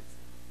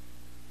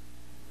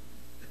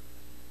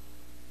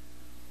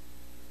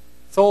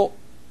 So,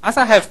 as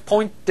I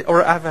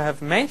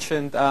have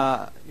mentioned,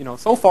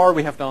 so far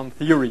we have done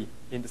theory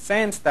in the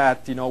sense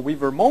that, we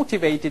were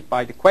motivated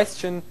by the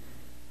question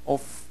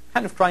of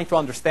kind of trying to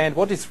understand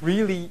what is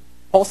really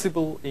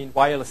possible in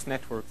wireless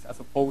networks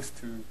as opposed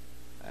to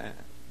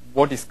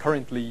what is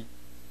currently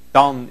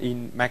done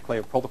in MAC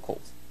layer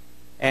protocols.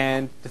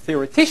 And the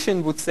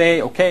theoretician would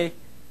say, okay,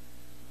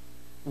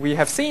 we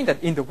have seen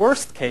that in the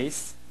worst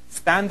case,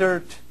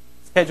 standard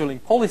scheduling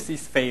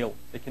policies fail.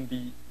 They can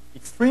be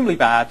extremely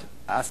bad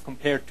as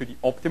compared to the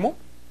optimal.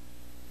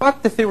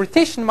 But the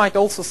theoretician might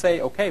also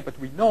say, okay, but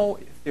we know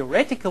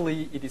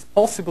theoretically it is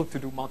possible to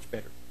do much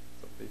better.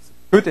 So there's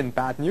good and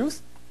bad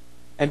news.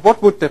 And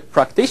what would the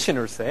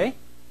practitioner say?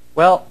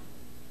 Well,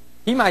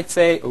 he might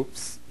say,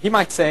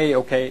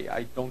 okay,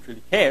 I don't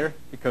really care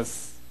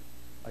because,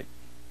 like,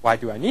 why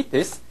do I need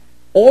this?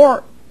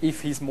 Or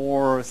if he's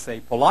more,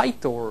 say,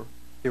 polite or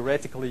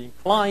theoretically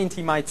inclined,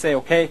 he might say,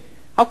 okay,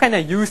 how can I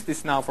use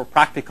this now for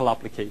practical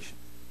application?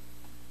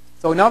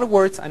 So in other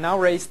words, I now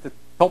raise the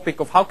topic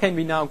of how can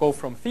we now go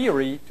from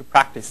theory to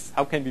practice?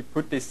 How can we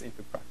put this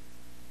into practice?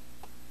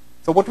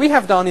 So what we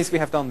have done is we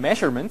have done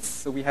measurements.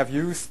 So we have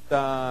used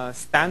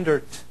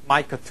standard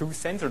Mica 2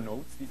 sensor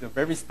nodes. These are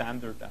very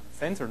standard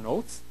sensor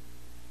nodes.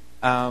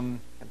 And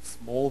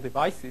small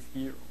devices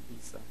here on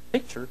this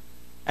picture.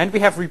 And we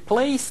have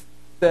replaced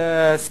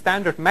the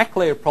standard MAC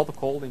layer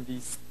protocol in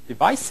these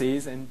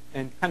devices and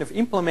kind of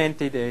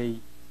implemented a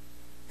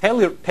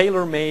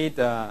tailor-made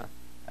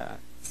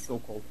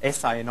so-called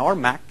SINR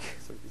MAC.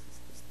 So this is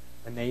just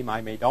a name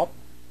I made up.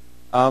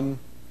 And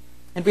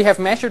we have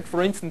measured,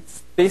 for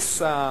instance, this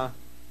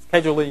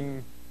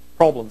scheduling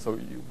problem. So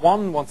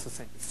 1 wants to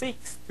send to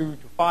 6, 2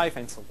 to 5,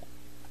 and so on.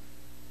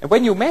 And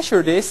when you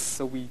measure this,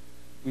 so we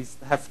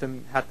had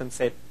them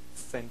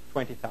send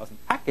 20,000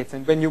 packets.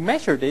 And when you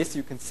measure this,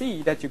 you can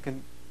see that you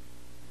can,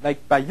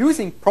 like by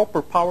using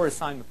proper power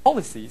assignment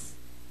policies,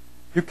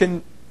 you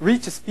can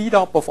reach a speed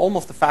up of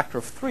almost a factor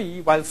of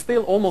 3, while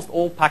still almost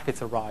all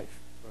packets arrive.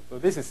 So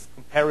this is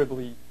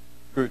comparably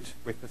good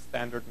with the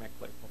standard MAC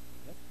layer protocol.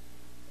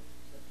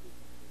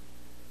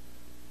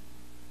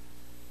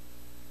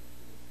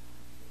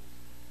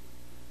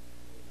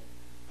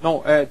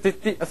 No,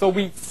 so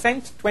we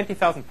sent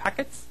 20,000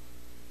 packets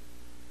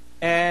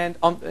and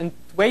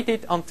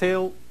waited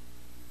until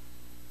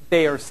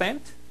they are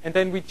sent, and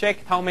then we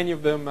checked how many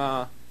of them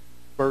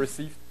were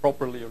received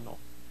properly or not.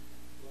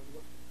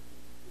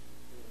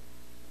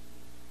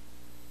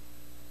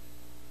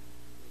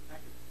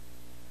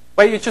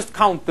 where you just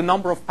count the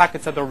number of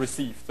packets that are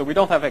received. So we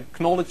don't have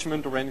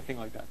acknowledgement or anything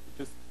like that.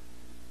 We just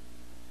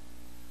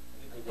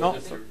no.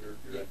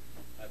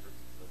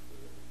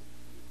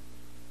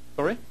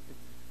 Sorry?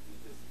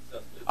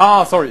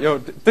 Ah, sorry. Oh,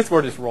 this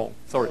word is wrong.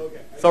 Sorry.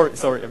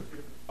 Sorry.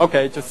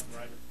 Okay, just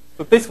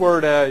so this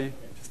word you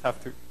just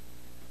have to.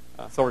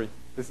 Sorry,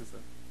 this is a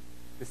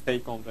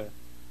mistake on the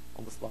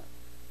slide.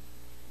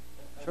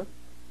 Sure.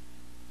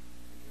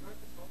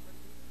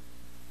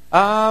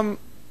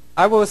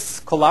 I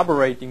was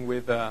collaborating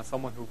with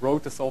someone who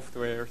wrote the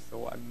software,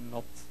 so I'm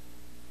not.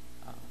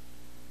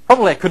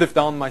 Probably I could have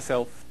done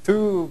myself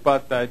too,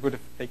 but it would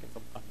have taken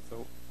some time.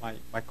 So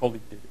my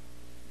colleague did it.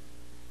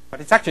 But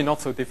it's actually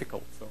not so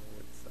difficult. So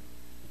it's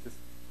just.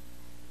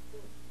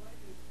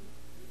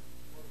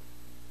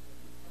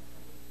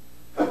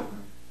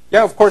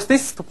 Yeah, of course,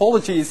 this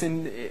topology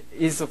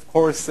is of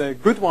course a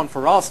good one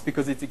for us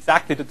because it's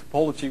exactly the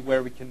topology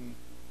where we can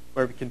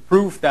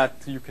prove that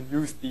you can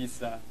use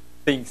these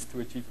things to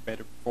achieve a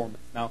better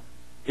performance. Now,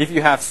 if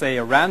you have, say,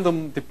 a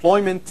random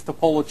deployment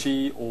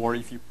topology, or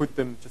if you put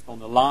them just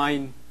on a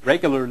line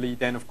regularly,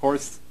 then of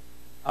course,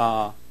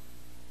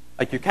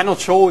 like you cannot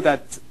show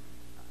that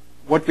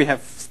what we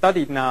have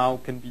studied now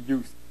can be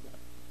used.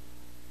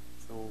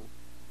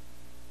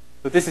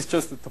 So this is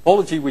just a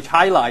topology which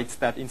highlights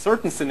that in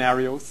certain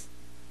scenarios,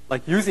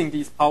 like using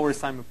these power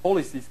assignment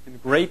policies can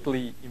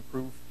greatly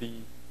improve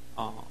the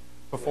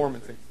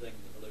performance.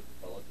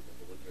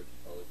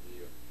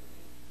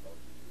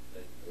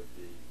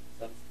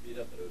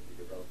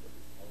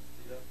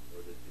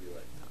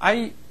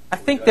 I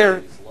think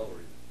there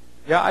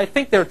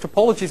are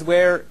topologies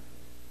where,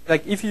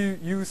 like, if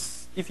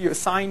you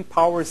assign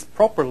powers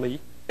properly,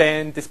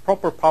 then this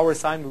proper power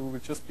assignment will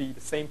just be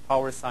the same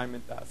power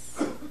assignment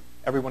as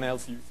everyone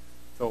else uses.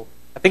 So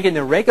I think in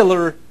a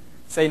regular,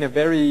 say in a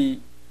very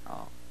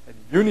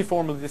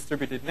uniformly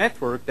distributed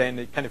network, then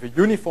a kind of a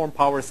uniform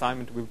power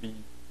assignment will be,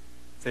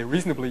 say,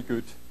 reasonably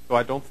good. So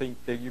I don't think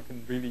that you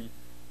can really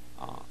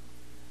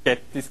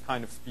get this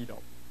kind of speed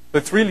up. So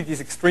it's really these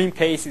extreme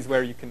cases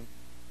where you can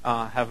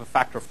have a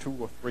factor of 2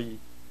 or 3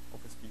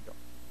 of the speed up.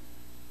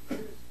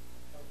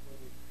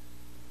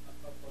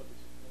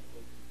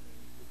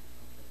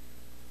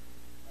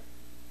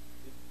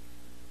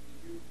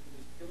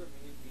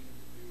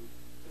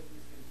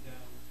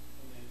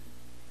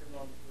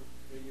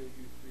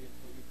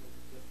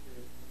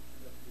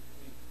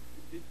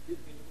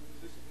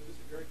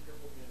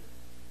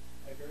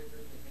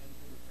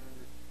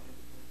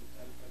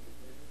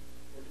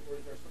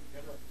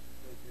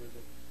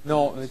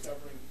 No,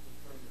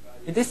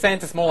 in this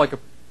sense, it's more like a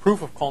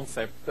proof of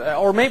concept,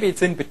 or maybe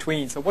it's in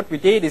between. So what we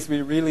did is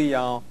we really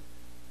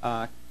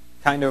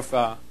kind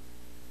of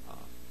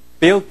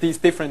built these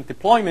different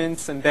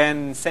deployments and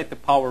then set the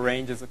power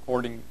ranges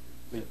accordingly.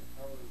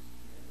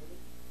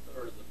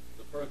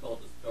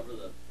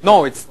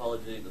 No, it's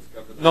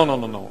no.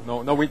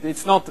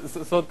 It's not.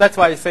 So that's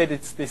why I said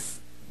it's this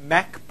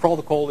MAC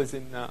protocol is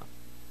in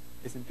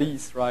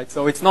these, right?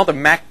 So it's not a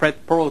MAC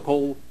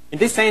protocol. In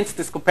this sense,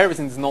 this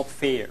comparison is not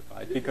fair,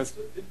 right? Because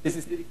this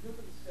is.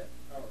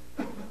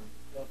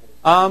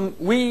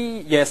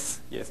 Yes,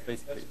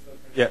 basically.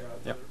 Yeah.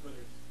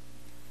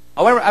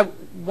 However,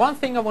 one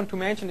thing I want to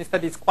mention is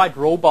that it's quite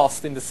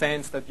robust in the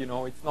sense that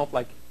it's not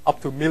like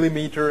up to a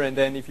millimeter, and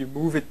then if you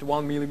move it to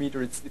 1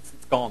 millimeter, it's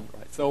gone,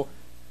 right? So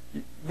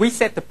we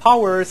set the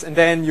powers, and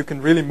then you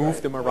can really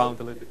move them around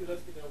a little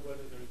bit.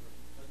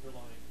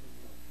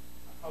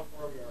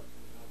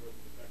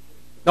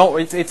 No,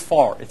 it's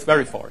far. It's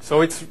very far.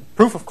 So it's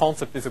proof of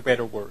concept is a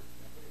better word.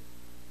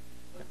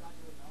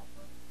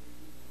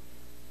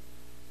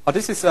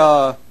 This is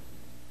I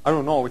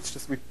don't know. It's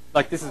just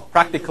this is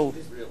practical.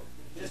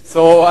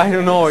 So I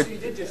don't know. So you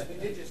did just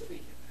tweak it.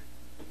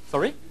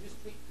 Sorry? You just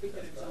tweaked it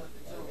until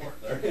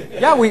it worked.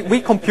 Yeah,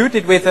 we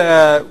computed with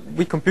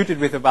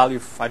a value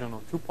of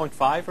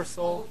 2.5 or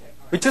so. Okay,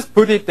 we just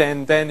put it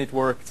and then it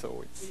worked.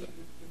 So it's. You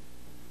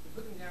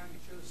put them down. You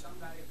chose some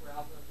value for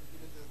alpha.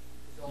 Computed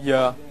the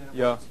result.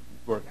 Yeah, it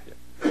worked. Yeah.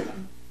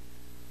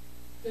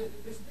 There's a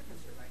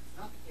difference here, right? It's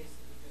not the case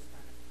that you just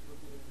kind of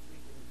looked at it and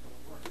tweaked it until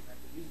it worked.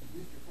 Right? You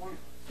used your formula.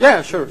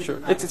 Yeah, sure.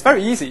 It's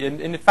very easy, and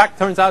in fact,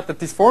 turns out that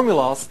these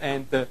formulas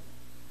and the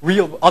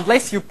real,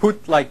 unless you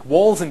put like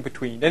walls in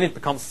between, then it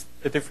becomes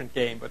a different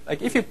game. But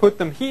like if you put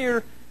them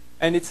here,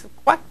 and it's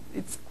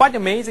quite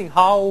amazing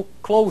how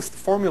close the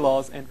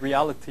formulas and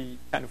reality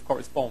kind of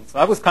correspond. So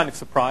I was kind of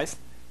surprised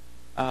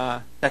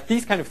that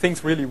these kind of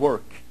things really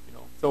work.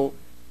 So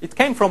it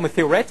came from a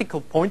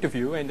theoretical point of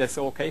view, and I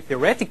said, okay,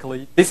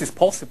 theoretically this is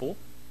possible,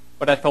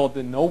 but I thought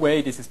that no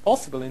way this is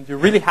possible, and you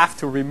really have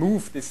to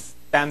remove this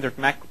standard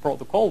MAC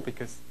protocol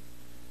because,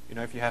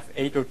 if you have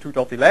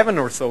 802.11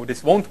 or so,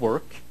 this won't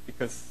work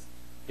because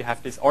you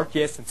have this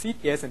RTS and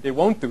CTS, and they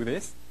won't do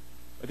this.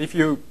 But if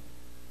you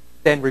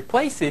then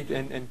replace it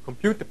and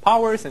compute the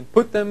powers and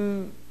put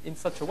them in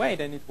such a way,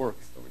 then it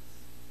works. So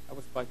that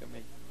was quite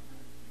amazing.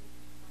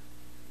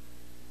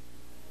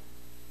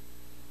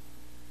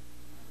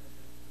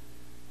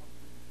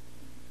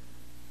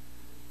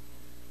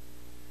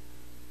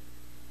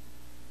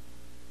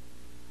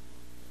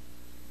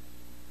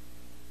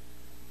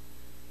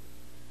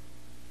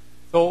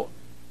 So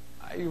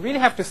I really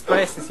have to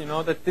stress this,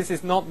 that this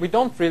is not, we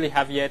don't really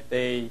have yet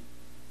a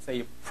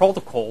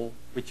protocol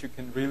which you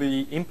can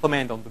really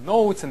implement on the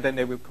nodes, and then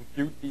they will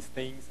compute these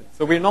things.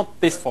 So we're not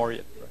this far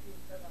yet. Right?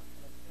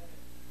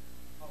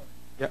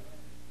 Yeah.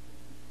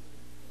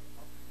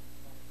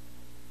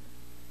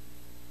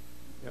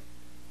 Yeah.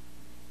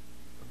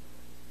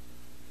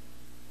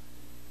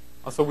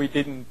 Also, we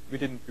didn't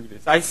do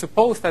this. I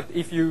suppose that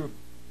if you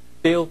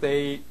build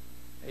a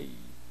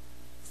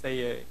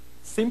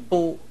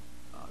simple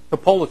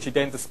topology,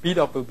 then the speed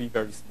up will be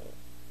very small.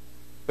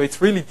 So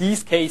it's really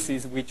these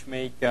cases which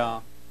make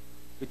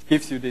which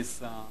gives you this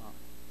speed.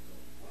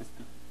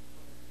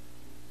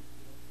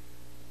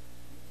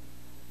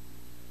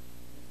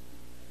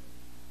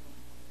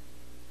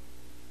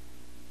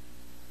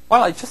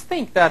 Well, I just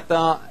think that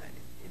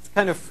it's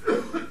kind of.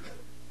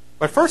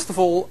 Well, first of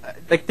all,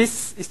 like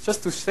this is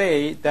just to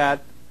say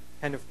that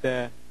kind of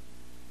the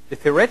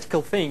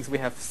theoretical things we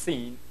have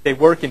seen, they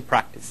work in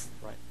practice,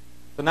 right?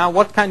 So now,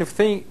 what kind of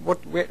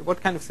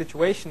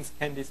situations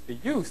can this be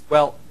used?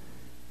 Well,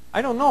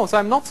 I don't know. So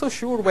I'm not so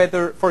sure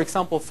whether, for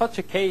example, such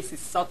a case is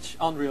such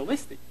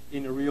unrealistic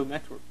in a real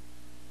network.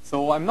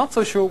 So I'm not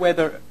so sure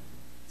whether.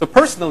 So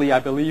personally, I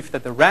believe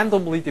that a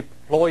randomly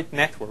deployed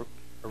network,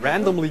 a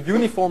randomly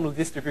uniformly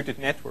distributed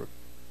network,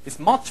 is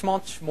much,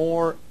 much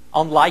more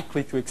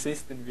unlikely to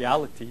exist in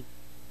reality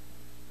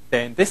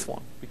than this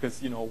one,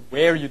 because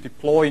where you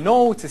deploy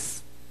nodes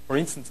is, for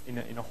instance, in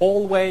a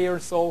hallway or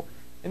so,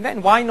 and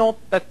then why not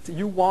that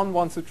U1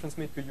 wants to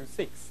transmit to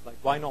U6? Like,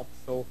 why not?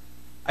 So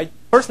I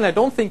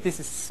don't think this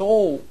is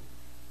so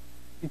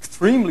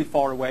extremely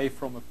far away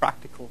from a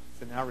practical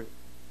scenario.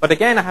 But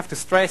again, I have to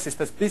stress is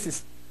that this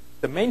is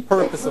the main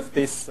purpose of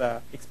this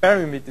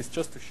experiment is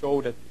just to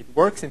show that it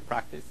works in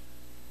practice,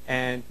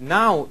 and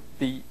now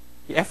the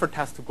effort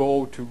has to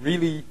go to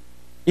really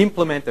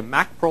implement a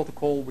MAC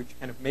protocol which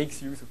kind of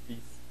makes use of these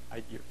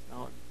ideas.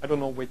 Now, I don't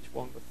know which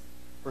one was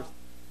first.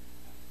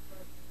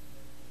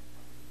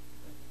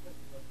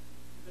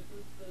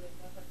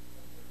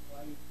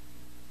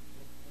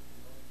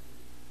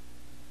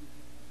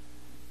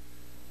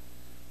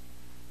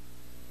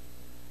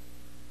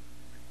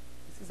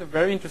 This is a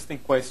very interesting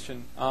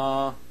question.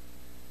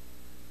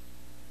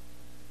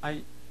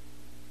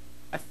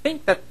 I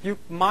think that you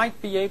might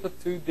be able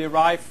to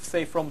derive,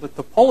 say, from the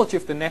topology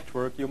of the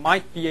network, you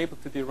might be able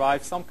to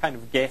derive some kind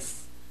of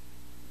guess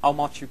how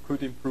much you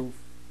could improve.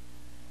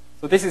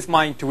 So this is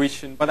my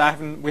intuition, but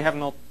we have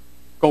not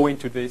go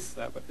into this.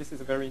 But this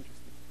is a very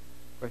interesting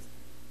question.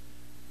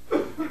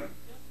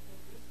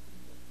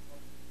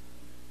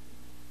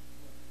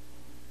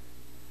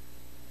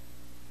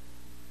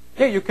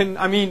 Yeah, you can.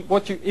 I mean,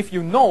 if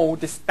you know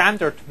the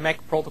standard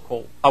MAC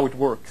protocol, how it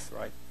works,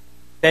 right?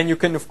 Then you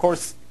can, of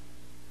course.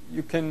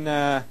 You can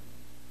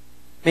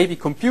maybe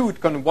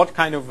compute what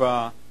kind of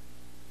a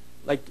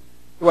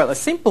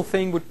simple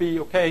thing would be,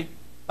 okay,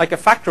 like a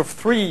factor of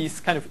 3 is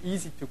kind of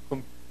easy to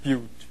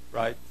compute,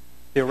 right,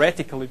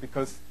 theoretically,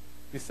 because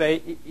you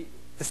say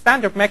the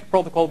standard MAC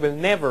protocol will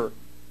never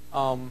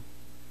kind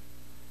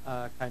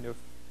of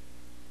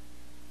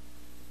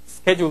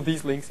schedule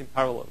these links in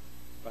parallel,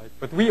 right?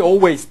 But we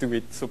always do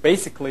it. So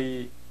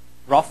basically,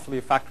 roughly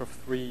a factor of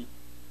 3,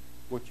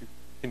 what you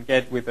can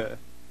get with a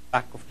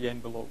back of the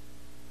envelope.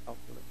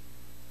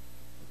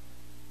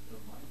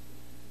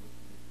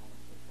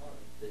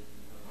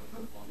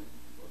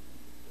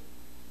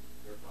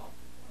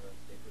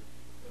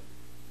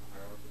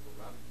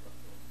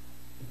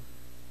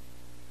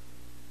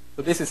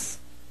 So this is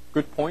a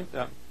good point.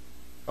 I'm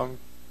going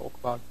to talk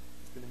about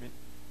this in a minute.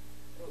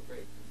 Oh,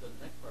 great. So the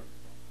next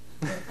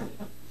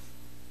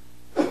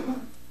part.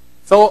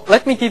 So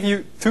let me give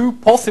you 2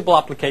 possible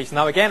applications.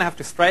 Now again, I have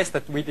to stress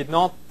that we did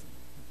not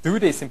do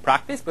this in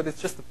practice, but it's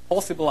just a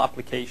possible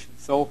application.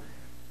 So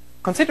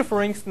consider,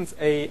 for instance,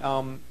 a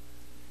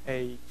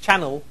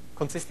channel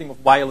consisting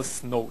of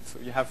wireless nodes. So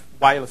you have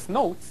wireless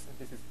nodes, and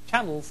this is a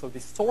channel. So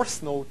this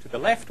source node to the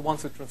left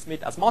wants to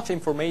transmit as much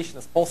information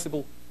as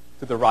possible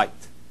to the right,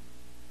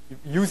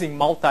 using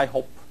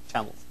multi-hop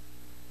channels.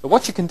 So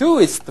what you can do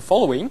is the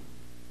following.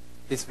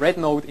 This red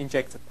node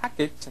injects a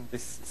packet, and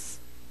this is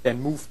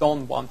then moved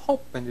on 1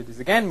 hop, and it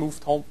is again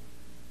moved on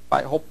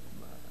by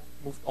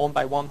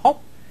 1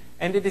 hop.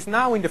 And it is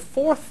now in the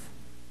 4th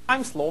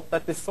time slot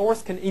that the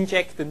source can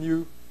inject a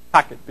new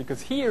packet,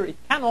 because here it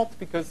cannot,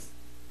 because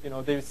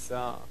there's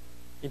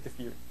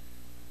interference.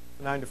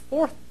 So now in the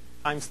 4th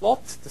time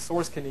slot, the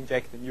source can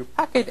inject a new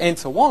packet, and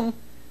so on.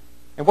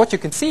 And what you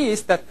can see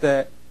is that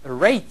the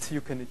rate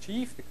you can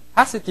achieve, the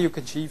capacity you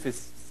can achieve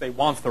is, say,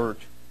 1/3,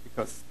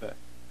 because the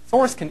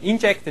source can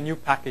inject a new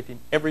packet in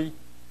every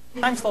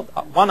time slot,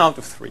 1 out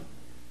of 3.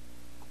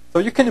 So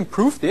you can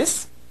improve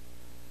this.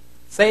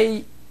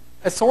 Say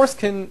a source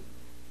can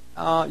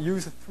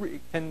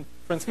can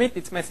transmit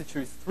its message to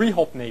its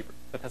 3-hop neighbor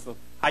that has a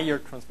higher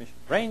transmission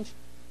range.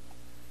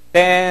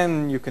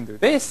 Then you can do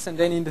this, and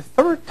then in the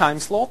 3rd time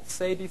slot,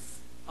 say this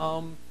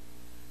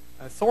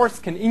a source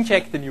can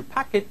inject a new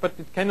packet, but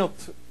it cannot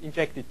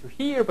inject it to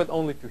here, but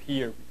only to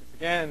here, because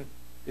again,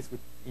 this would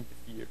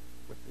interfere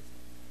with this.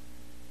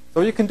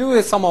 So you can do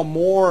a somewhat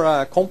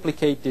more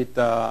complicated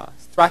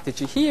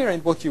strategy here,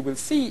 and what you will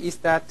see is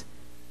that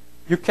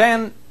you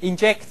can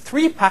inject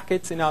 3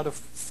 packets in out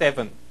of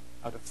 7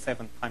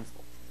 time slots.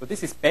 So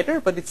this is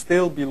better, but it's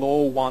still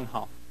below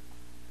 1/2.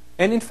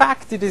 And in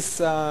fact, it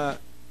is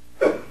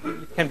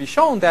it can be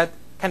shown that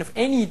kind of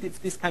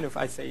this kind of,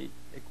 I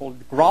call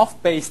it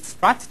graph-based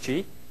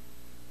strategy.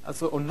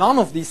 So none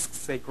of these,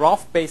 say,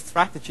 graph-based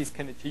strategies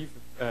can achieve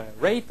a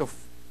rate of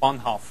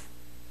 1/2.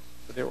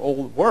 So they're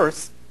all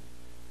worse.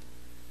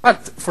 But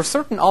for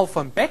certain alpha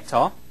and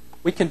beta,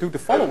 we can do the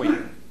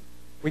following.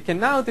 We can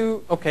now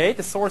do, okay,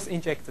 the source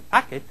injects a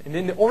packet, and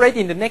then already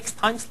in the next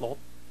time slot,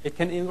 it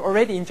can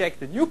already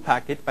inject a new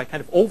packet by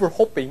kind of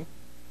overhopping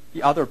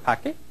the other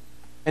packet.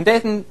 And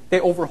then they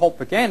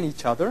overhop again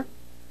each other,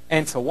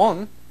 and so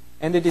on.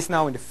 And it is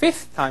now in the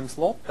 5th time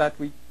slot that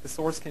the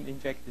source can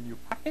inject a new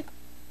packet,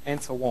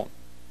 and so on.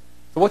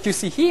 So what you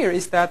see here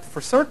is that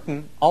for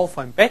certain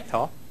alpha and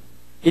beta,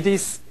 it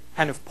is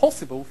kind of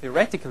possible,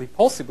 theoretically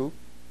possible,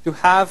 to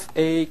have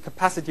a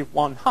capacity of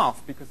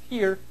 1/2, because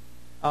here,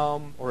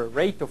 or a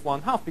rate of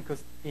 1/2,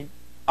 because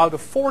out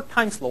of 4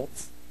 time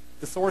slots,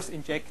 the source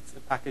injects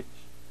a package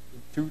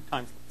in 2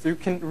 time slots. So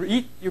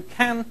you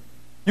can,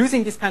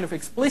 using this kind of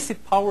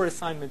explicit power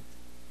assignment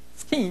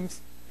schemes,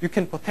 you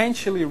can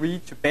potentially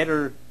reach a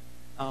better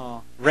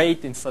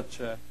rate in such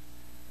a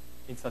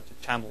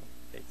channel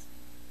case.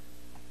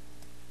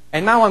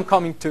 And now I'm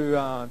coming to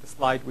the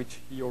slide which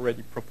he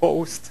already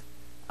proposed,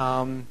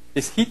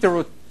 this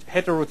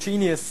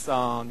heterogeneous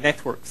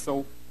network.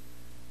 So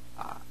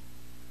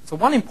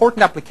one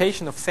important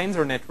application of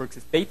sensor networks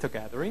is data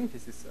gathering.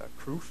 This is a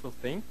crucial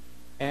thing.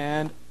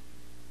 And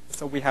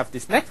so we have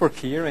this network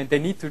here, and they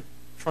need to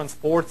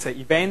transport, say,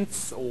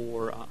 events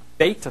or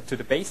data to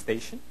the base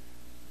station.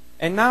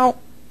 And now,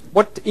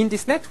 what in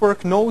this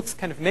network, nodes,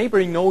 kind of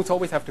neighboring nodes,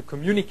 always have to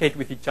communicate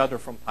with each other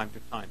from time to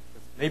time.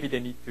 Because maybe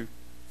they need to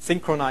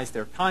synchronize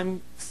their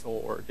times,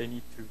 or they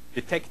need to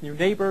detect new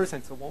neighbors,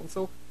 and so on.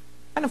 So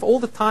kind of all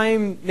the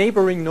time,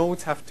 neighboring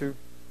nodes have to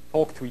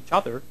talk to each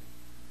other.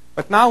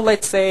 But now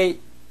let's say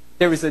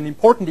there is an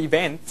important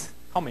event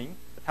coming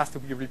that has to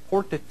be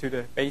reported to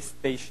the base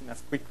station as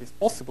quickly as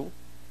possible.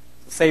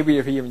 So say we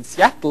are here in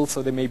Seattle,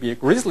 so there may be a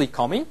grizzly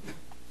coming.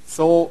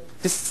 So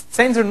this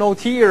sensor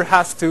node here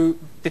has to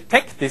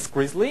detect this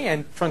grizzly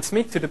and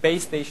transmit to the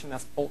base station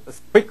as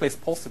quickly as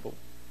possible.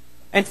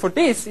 And for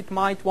this, it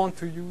might want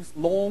to use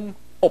long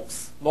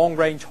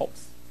range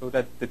hops, so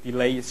that the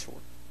delay is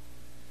short.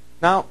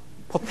 Now,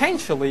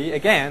 potentially,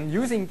 again,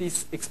 using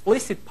these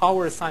explicit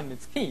power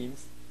assignment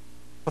schemes,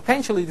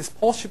 potentially it is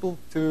possible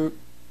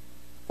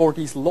for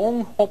these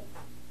long hop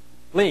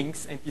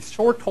links and these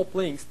short hop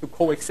links to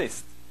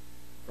coexist,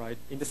 right?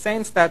 In the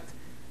sense that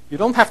you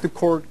don't have to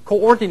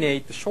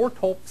coordinate the short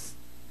hops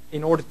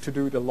in order to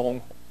do the long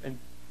hop. And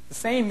the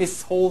same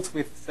holds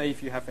with, say,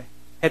 if you have a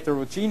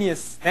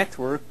heterogeneous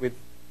network with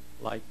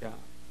like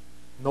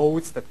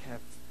nodes that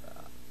have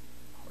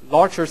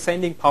larger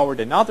sending power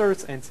than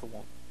others, and so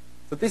on.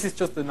 So this is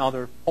just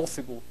another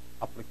possible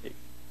application.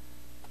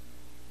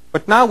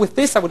 But now with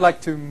this, I would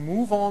like to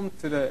move on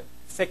to the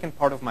second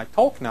part of my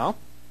talk now.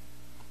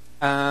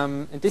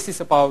 And this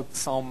is about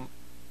some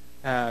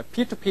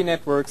P2P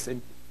networks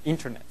and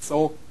internet.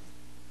 So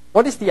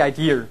what is the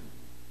idea?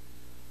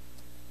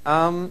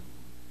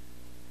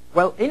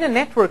 Well, in a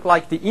network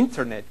like the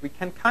internet, we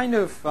can kind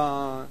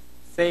of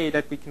say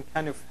that we can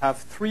kind of have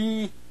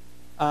 3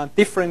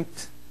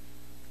 different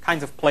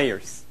kinds of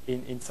players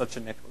in such a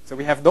network. So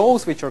we have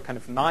those which are kind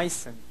of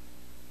nice and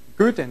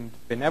good and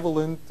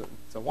benevolent and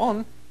so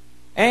on.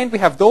 And we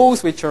have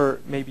those which are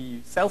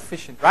maybe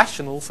selfish and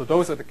rational. So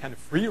those are the kind of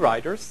free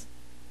riders.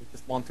 They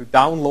just want to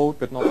download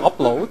but not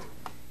upload.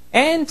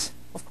 And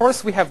of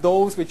course, we have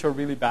those which are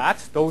really bad,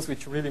 those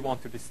which really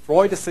want to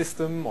destroy the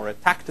system or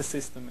attack the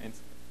system, and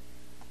so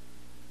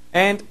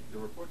on. And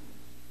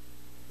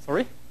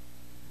sorry?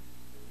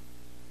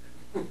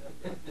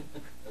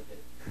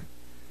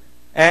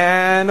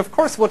 And of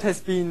course, what has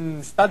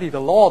been studied a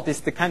lot is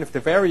the kind of the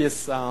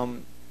various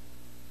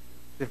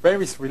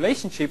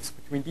relationships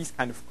between these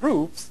kind of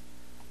groups.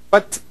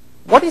 But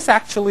what is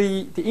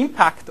actually the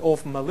impact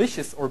of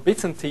malicious or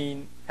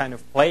Byzantine kind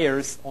of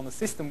players on a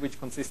system which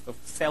consists of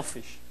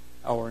selfish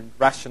or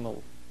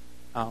rational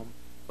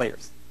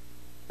players?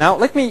 Now,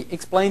 let me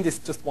explain this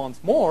just once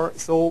more.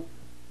 So,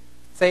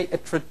 say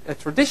a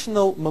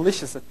traditional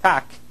malicious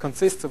attack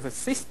consists of a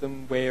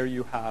system where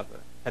you have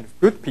kind of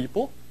good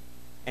people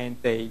and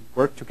they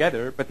work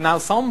together, but now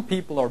some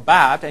people are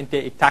bad and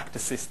they attack the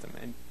system.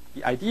 And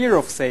the idea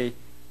of, say,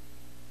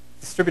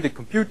 distributed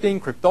computing,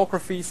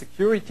 cryptography,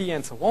 security,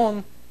 and so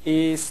on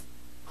is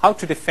how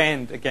to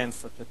defend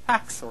against such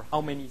attacks, or how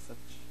many such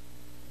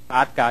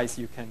bad guys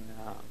you can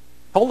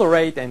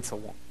tolerate, and so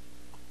on.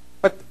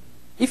 But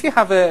if you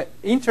have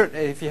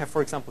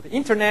for example, the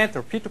internet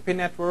or P2P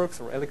networks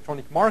or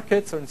electronic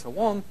markets and so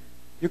on,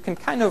 you can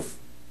kind of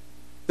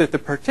the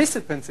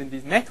participants in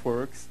these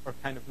networks are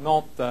kind of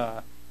not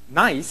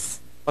nice,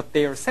 but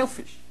they are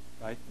selfish,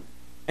 right?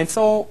 And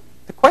so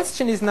the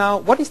question is now,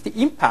 what is the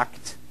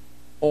impact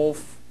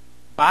of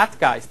bad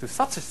guys to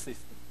such a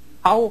system?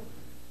 How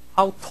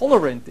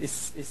tolerant is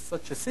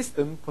such a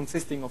system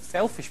consisting of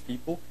selfish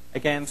people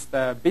against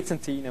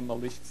Byzantine and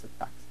malicious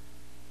attacks?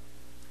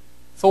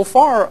 So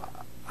far,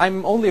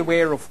 I'm only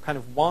aware of kind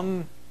of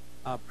one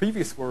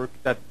previous work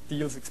that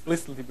deals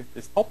explicitly with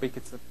this topic.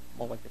 It's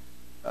more like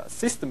a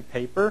system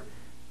paper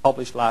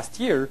published last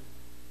year.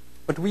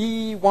 But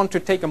we want to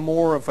take a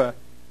more of a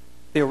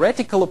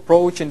theoretical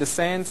approach in the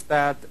sense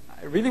that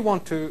I really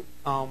want to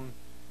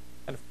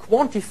kind of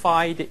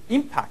quantify the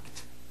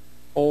impact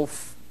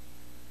of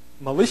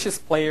malicious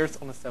players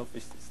on a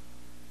selfish system.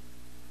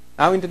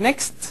 Now, in the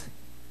next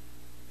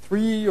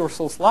 3 or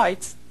so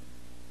slides,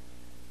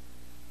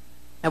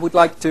 I would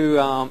like to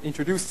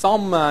introduce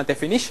some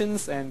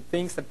definitions and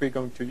things that we're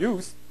going to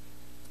use.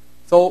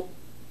 So,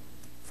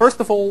 first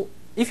of all,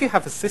 if you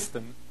have a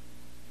system,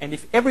 and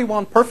if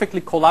everyone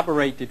perfectly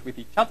collaborated with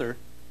each other,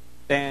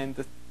 then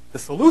the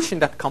solution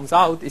that comes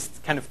out is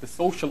kind of the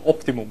social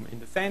optimum, in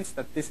the sense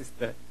that this is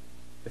the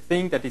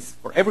thing that is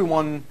for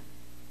everyone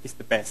is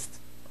the best.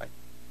 Right?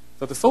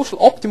 So the social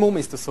optimum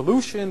is the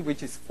solution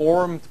which is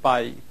formed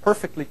by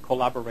perfectly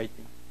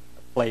collaborating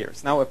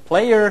players. Now, a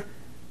player,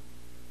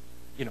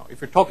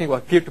 if you're talking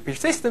about peer-to-peer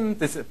system,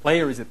 this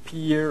player is a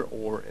peer,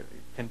 or it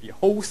can be a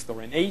host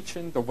or an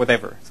agent or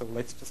whatever. So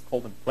let's just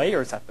call them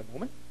players at the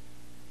moment.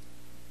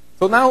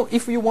 So now,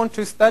 if we want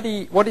to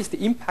study what is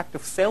the impact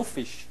of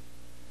selfish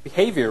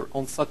behavior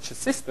on such a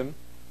system,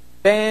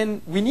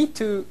 then we need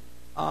to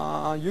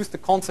use the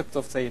concept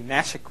of, say,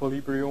 Nash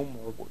equilibrium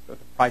or the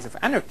price of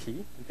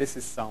anarchy. And this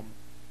is now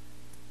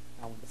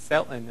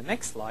in the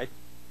next slide.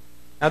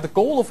 Now, the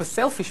goal of a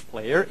selfish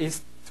player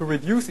is to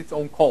reduce its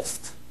own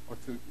cost, or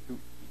to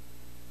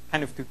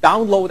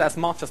download as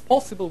much as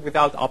possible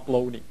without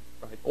uploading,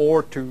 right?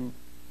 Or to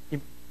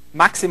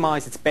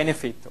maximize its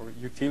benefit or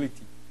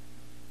utility.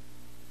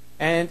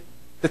 And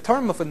the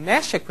term of a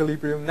Nash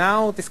equilibrium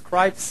now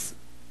describes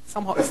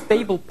somehow a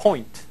stable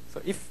point.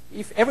 So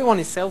if everyone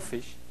is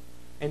selfish,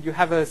 and you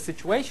have a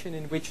situation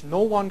in which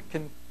no one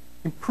can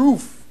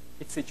improve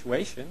its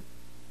situation,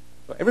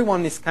 so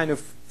everyone is kind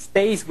of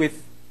stays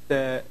with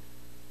the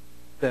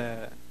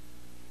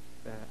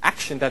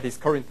action that is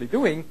currently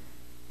doing,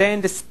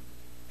 then this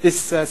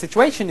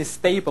situation is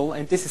stable,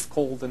 and this is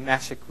called the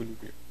Nash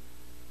equilibrium.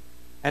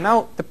 And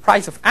now the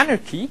price of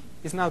anarchy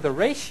is now the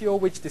ratio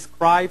which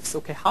describes,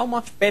 okay, how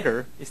much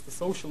better is the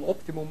social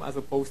optimum as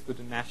opposed to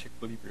the Nash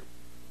equilibrium.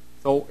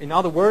 So in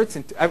other words,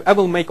 I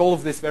will make all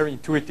of this very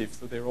intuitive.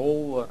 So they're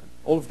all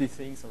of these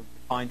things are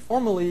defined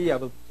formally. I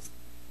will just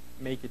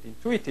make it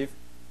intuitive.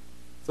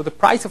 So the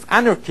price of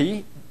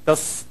anarchy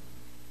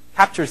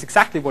captures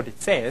exactly what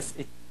it says.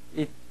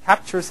 It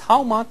captures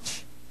how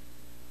much,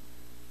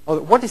 or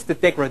what is the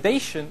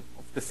degradation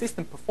of the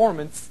system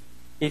performance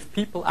if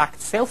people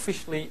act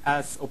selfishly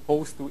as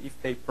opposed to if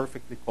they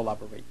perfectly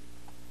collaborate.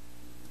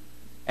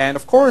 And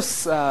of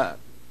course,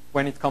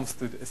 when it comes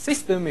to the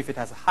system, if it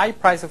has a high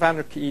price of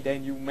anarchy,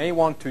 then you may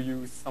want to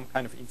use some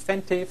kind of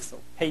incentives or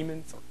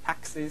payments or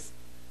taxes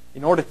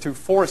in order to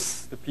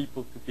force the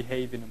people to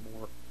behave in a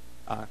more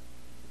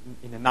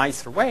in a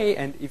nicer way.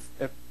 And if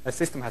a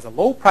system has a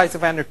low price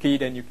of anarchy,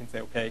 then you can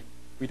say, okay,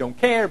 we don't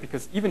care,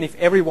 because even if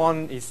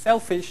everyone is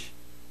selfish,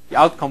 the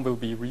outcome will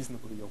be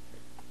reasonably okay.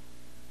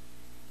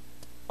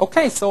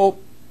 Okay, so,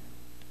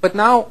 but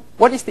now,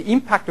 what is the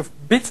impact of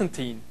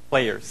Byzantine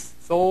players?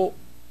 So,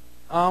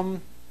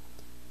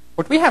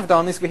 what we have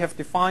done is we have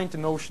defined the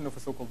notion of a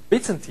so-called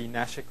Byzantine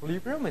Nash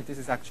equilibrium, and this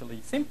is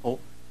actually simple,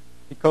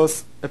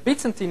 because a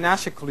Byzantine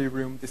Nash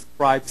equilibrium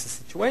describes a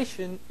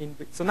situation in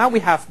which, so now we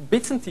have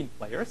Byzantine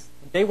players,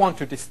 and they want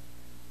to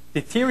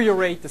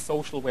deteriorate the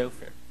social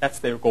welfare. That's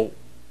their goal.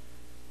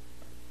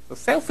 So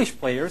selfish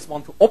players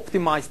want to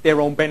optimize their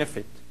own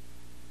benefit,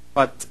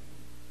 but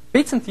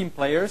Byzantine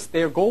players,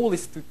 their goal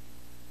is to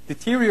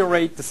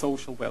deteriorate the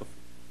social welfare,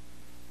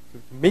 to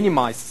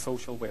minimize the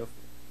social welfare.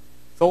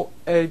 So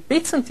a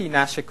Byzantine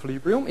Nash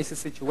equilibrium is a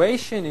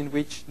situation in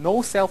which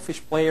no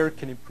selfish player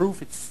can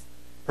improve its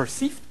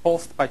perceived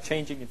cost by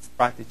changing its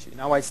strategy.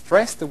 Now, I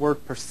stress the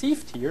word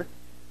perceived here.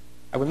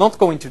 I will not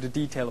go into the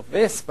detail of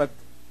this, but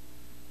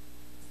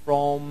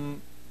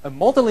from a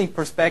modeling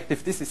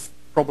perspective, this is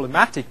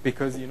problematic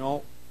because,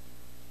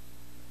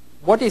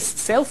 what is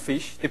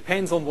selfish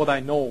depends on what I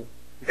know.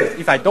 Because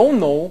if I don't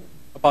know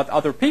about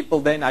other people,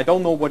 then I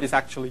don't know what is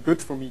actually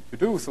good for me to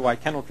do, so I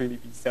cannot really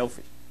be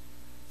selfish.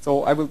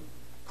 So I will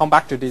come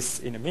back to this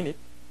in a minute.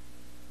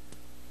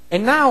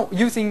 And now,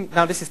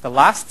 this is the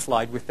last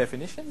slide with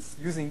definitions.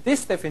 Using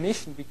this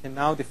definition, we can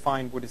now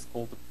define what is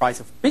called the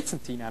price of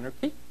Byzantine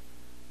anarchy.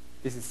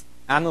 This is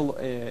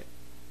the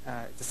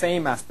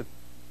same as the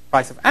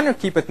price of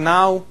anarchy, but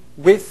now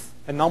with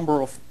a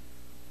number of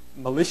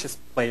malicious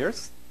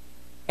players.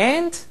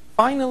 And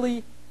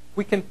finally,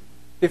 we can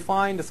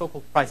define the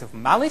so-called price of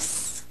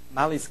malice.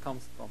 Malice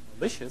comes from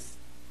malicious.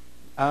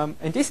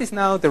 And this is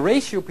now the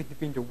ratio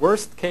between the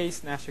worst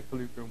case Nash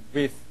equilibrium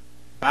with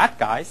bad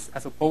guys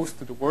as opposed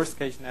to the worst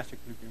case Nash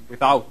equilibrium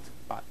without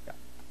bad guys.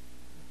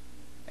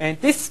 And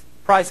this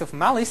price of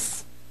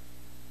malice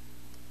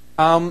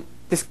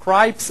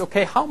describes,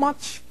 okay, how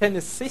much can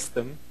a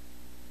system,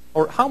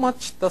 or how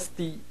much does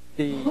the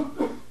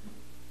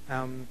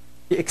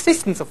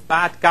existence of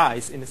bad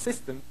guys in a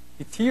system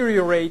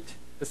deteriorate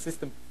the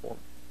system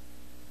performance?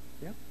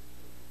 Yeah?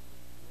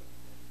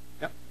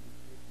 Yeah?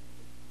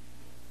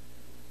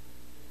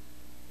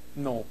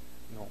 No.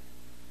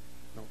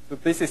 So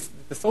this is,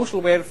 the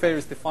social welfare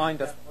is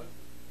defined as...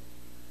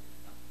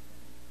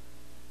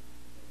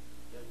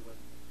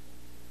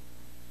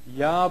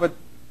 Yeah, but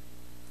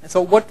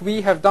so what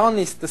we have done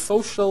is the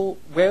social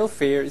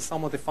welfare is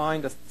somewhat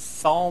defined as the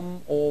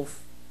sum of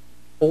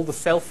all the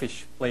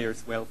selfish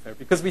players' welfare.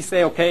 Because we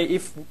say, okay,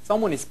 if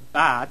someone is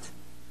bad,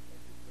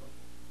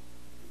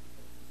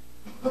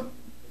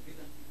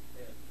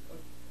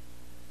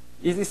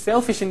 is he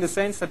selfish in the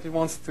sense that he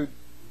wants to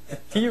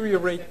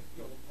deteriorate?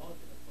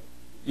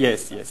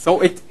 Yes. So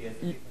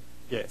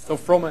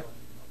from a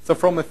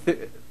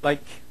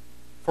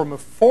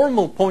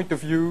formal point of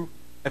view,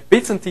 a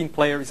Byzantine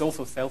player is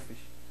also a selfish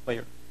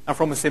player. And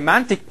from a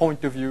semantic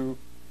point of view,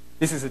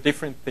 this is a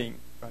different thing,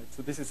 right?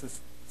 So this is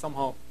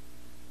somehow.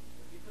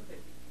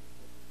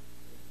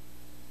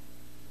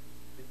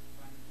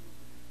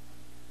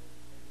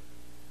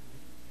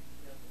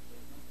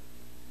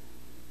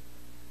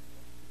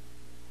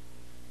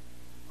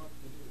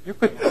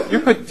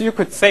 You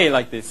could say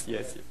like this,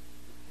 yes.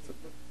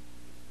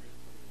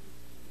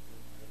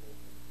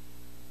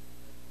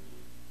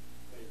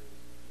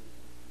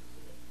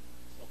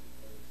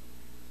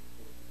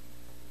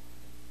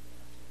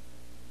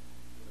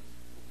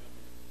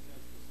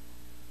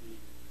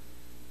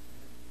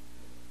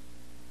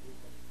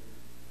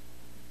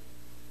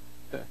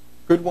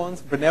 Good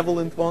ones,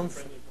 benevolent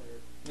ones.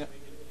 Yeah.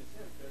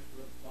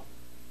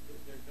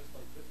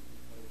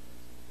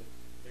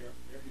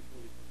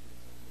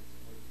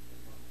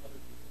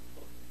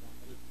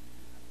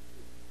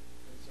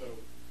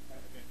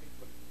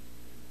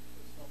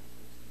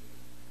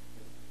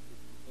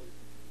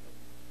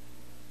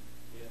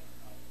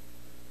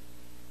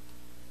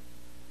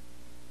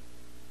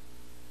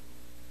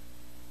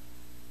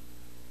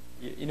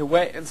 In a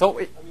way, so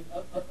it, I mean,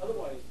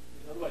 otherwise,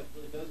 it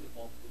really does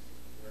default to a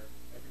system where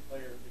every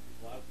player, if he's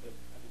allowed to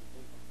have his fully functioning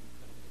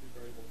kind of every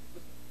variable in the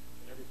system,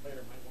 and every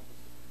player might want the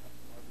system to have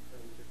some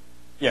arbitrarily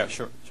different. Yeah,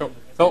 sure.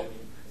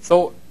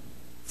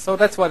 So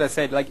that's what I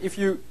said. Like, if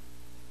you,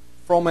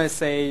 from a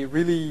say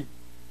really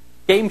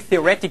game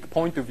theoretic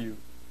point of view,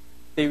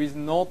 there is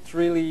not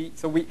really.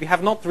 So we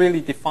have not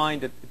really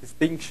defined a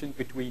distinction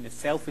between a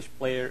selfish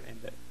player and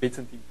a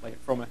Byzantine player.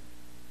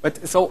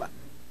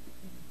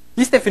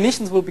 These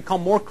definitions will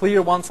become more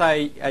clear once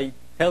I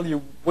tell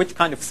you which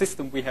kind of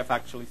system we have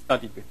actually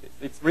studied with this.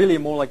 It's really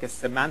more like a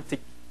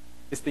semantic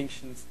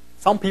distinctions.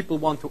 Some people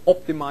want to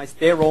optimize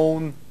their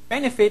own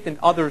benefit and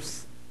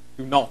others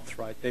do not,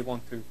 right? They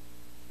want to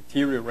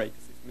deteriorate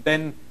the system.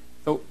 Then,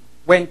 so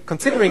when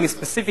considering a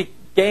specific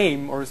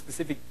game or a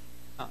specific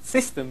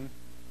system,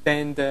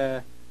 then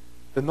the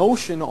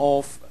notion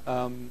of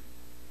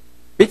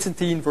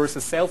Byzantine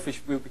versus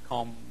selfish will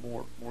become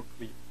more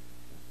clear.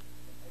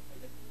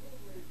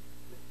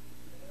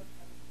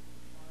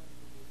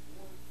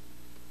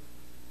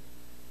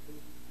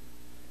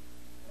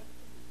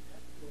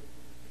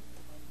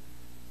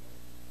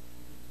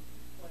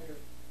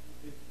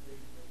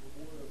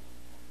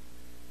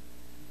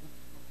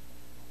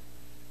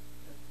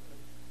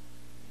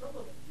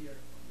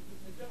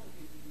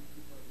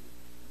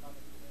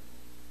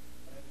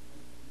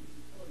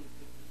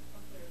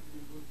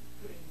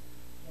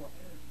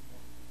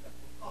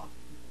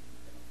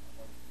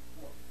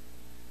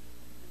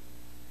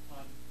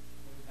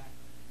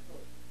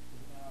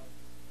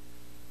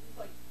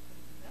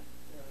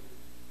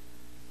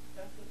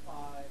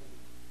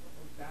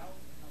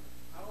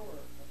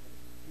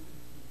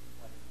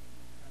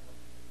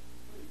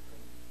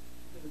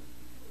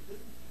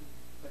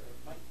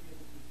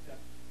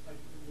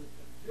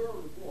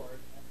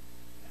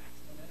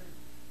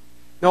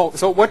 No,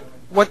 so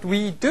what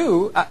we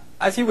do,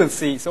 as you will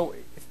see, it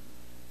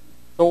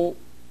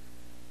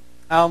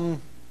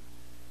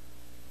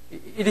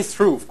is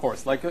true, of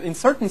course. Like in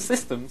certain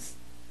systems,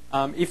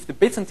 if the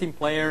Byzantine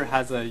player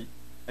has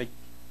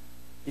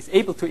is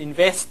able to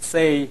invest,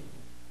 say,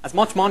 as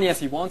much money as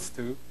he wants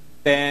to,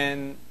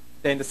 then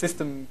the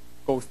system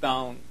goes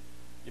down,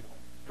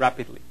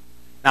 rapidly.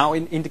 Now,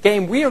 in the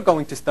game we are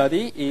going to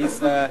study,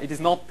 it is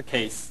not the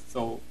case.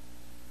 So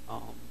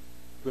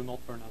it will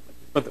not turn out like this.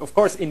 But of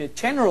course, in a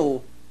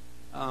general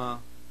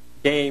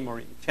game or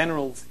in a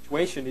general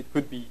situation, it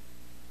could be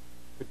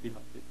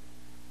like this.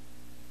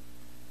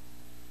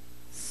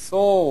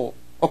 So,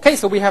 okay,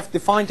 so we have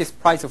defined this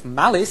price of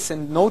malice,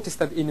 and notice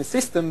that in a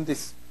system,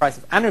 this price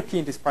of anarchy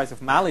and this price of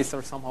malice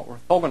are somehow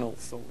orthogonal.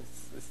 So a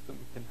system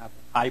can have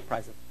a high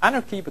price of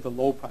anarchy, but a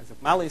low price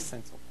of malice,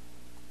 and so on.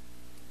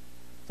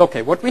 So,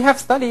 okay, what we have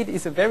studied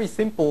is a very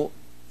simple.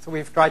 So we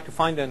have tried to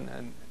find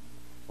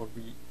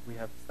we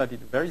have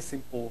studied a very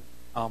simple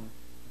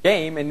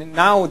game, and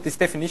now this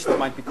definition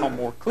might become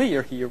more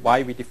clear here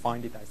why we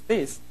defined it as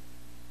this.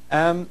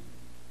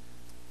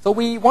 So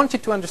we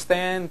wanted to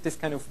understand this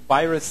kind of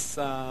virus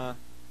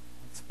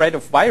spread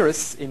of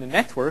virus in a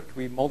network.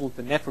 We modeled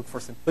the network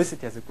for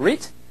simplicity as a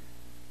grid.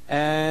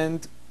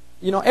 And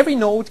every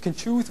node can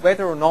choose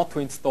whether or not to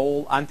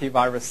install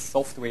antivirus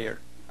software.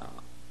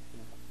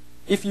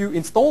 If you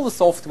install the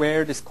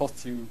software, this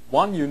costs you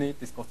 1 unit,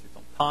 this costs you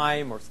some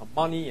time or some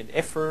money and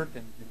effort,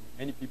 and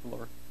many people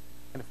are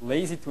kind of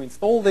lazy to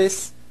install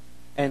this,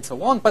 and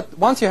so on. But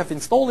once you have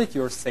installed it,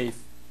 you're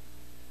safe.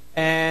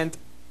 And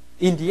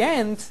in the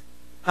end,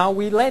 now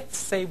let's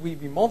say we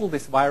model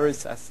this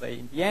virus as, say,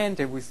 in the end,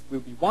 there will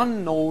be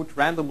one node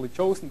randomly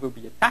chosen will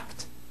be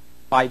attacked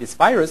by this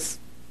virus.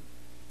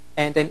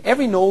 And then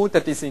every node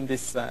that is in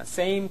this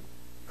same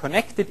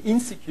connected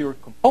insecure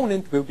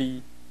component will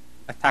be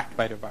attacked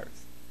by the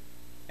virus.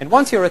 And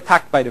once you're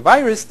attacked by the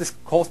virus, this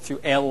costs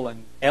you L,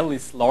 and L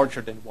is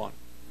larger than 1.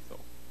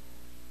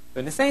 So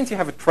in a sense, you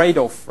have a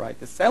trade-off, right?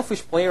 The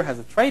selfish player has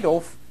a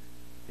trade-off.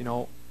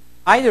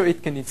 Either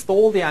it can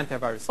install the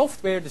antivirus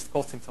software, this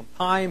costs him some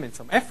time and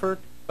some effort,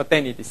 but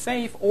then it is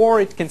safe,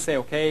 or it can say,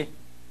 okay,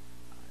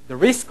 the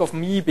risk of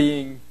me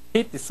being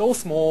hit is so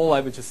small,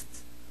 I will just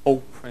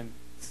hope and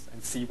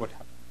see what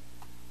happens.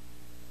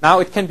 Now,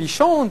 it can be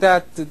shown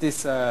that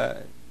this,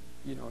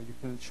 you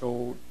can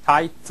show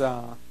tight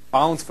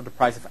bounds for the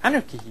price of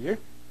anarchy here,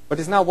 but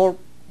is now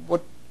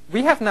what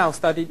we have now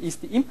studied is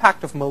the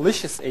impact of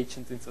malicious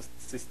agents in the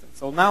system.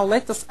 So now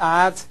let us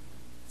add,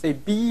 say,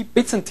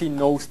 Byzantine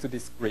nodes to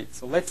this grid.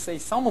 So let's say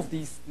some of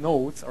these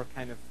nodes are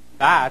kind of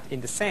bad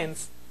in the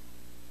sense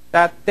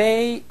that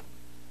they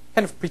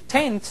kind of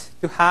pretend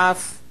to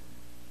have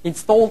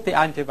installed the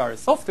antivirus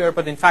software,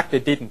 but in fact they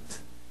didn't.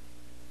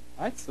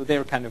 Right? So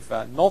they're kind of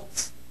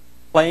not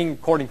playing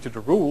according to the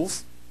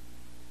rules.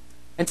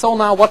 And so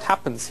now what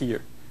happens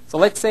here? So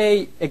let's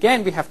say,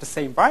 again, we have the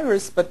same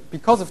virus, but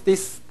because of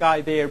this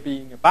guy there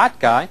being a bad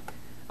guy,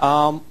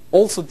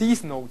 also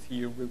these nodes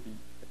here will be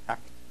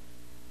attacked.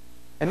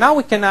 And now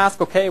we can ask,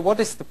 okay, what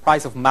is the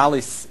price of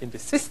malice in the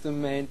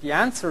system? And the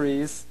answer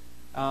is,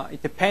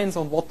 it depends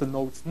on what the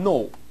nodes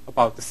know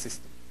about the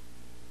system.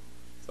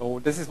 So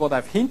this is what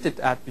I've hinted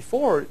at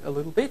before a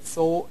little bit.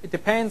 So it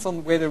depends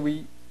on whether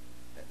we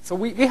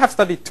have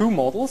studied two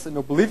models, an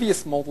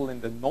oblivious model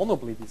and a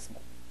non-oblivious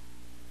model.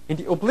 In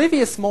the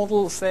oblivious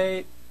model,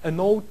 say, a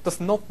node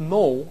does not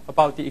know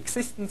about the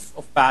existence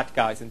of bad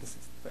guys in the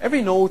system. So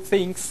every node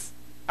thinks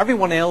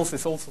everyone else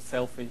is also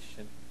selfish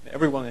and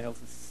everyone else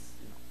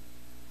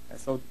is,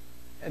 So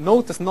a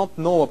node does not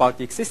know about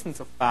the existence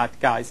of bad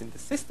guys in the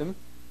system.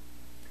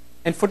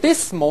 And for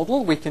this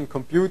model, we can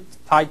compute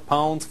tight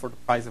bounds for the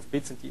price of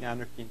Byzantine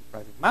anarchy and the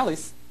price of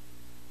malice.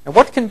 And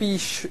what can be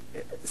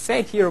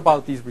said here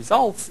about these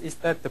results is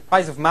that the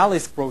price of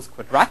malice grows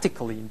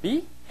quadratically in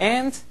B,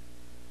 and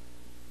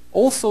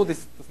also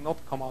this does not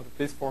come out of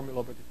this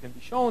formula, but it can be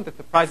shown that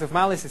the price of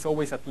malice is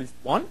always at least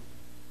 1,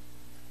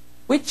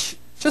 which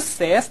just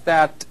says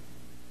that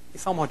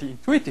somehow the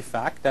intuitive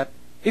fact that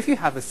if you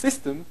have a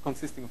system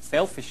consisting of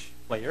selfish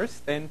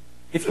players, then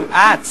if you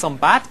add some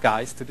bad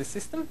guys to the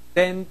system,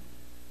 then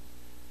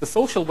the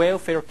social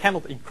welfare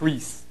cannot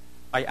increase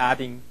by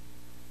adding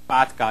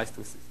bad guys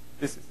to a system.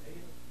 This is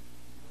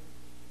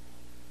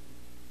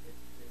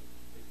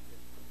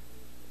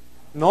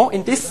no,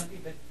 in this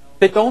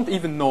they don't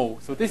even know.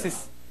 So this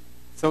is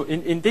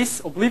in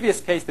this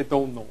oblivious case they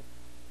don't know,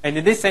 and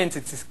in this sense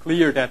it is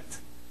clear that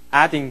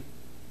adding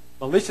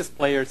malicious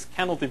players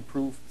cannot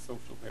improve the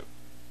social welfare.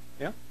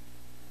 Yeah.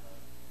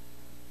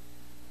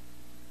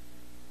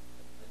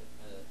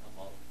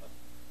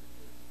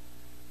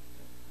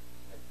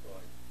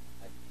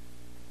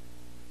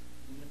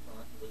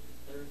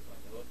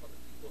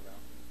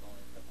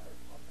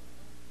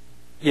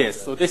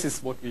 Yes, so this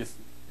is what we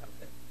assume.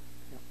 Okay.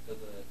 Yeah. So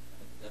the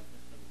definition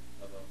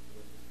of a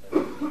malicious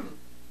player is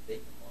that they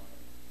can lie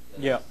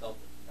the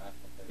selfish and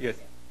rational player. Yes.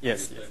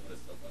 Yes. Yes.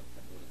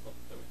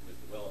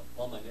 Well,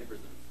 all my neighbors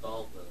have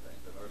installed the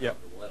antivirus software,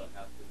 well, I don't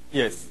have to.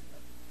 Yes.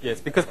 Yes,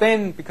 because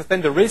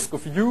then the risk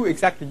of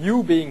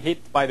you being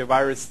hit by the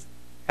virus,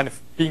 kind of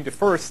being the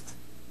first,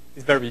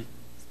 is very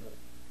small.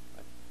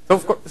 So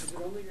of course. Is it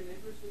only your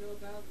neighbors you know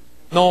about?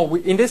 No,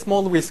 in this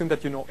model we assume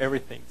that you know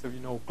everything. So you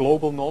know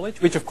global knowledge,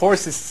 which of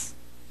course is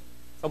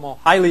somehow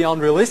highly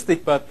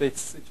unrealistic, but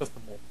it's just a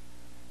model.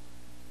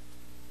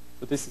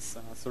 So this is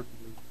certainly.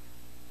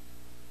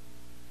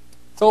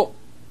 So,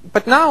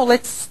 but now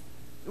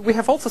we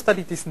have also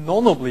studied this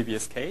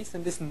non-oblivious case,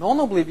 and this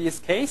non-oblivious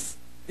case,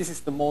 this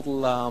is the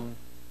model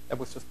that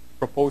was just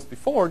proposed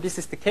before. This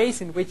is the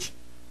case in which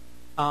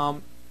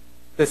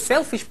the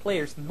selfish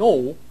players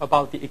know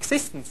about the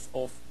existence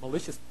of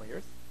malicious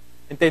players,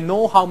 and they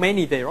know how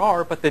many there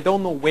are, but they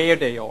don't know where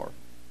they are.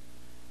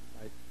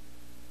 Right?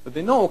 So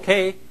they know,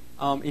 okay,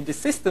 in the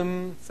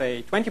system,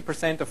 say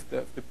 20% of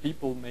the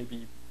people may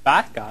be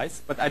bad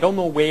guys, but I don't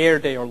know where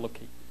they are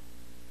located.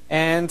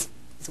 And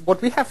so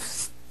what we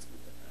have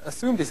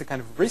assumed is a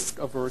kind of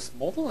risk-averse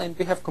model, and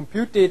we have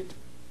computed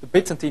the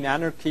Byzantine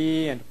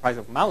anarchy and the price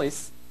of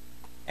malice.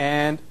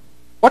 And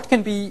what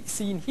can be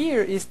seen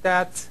here is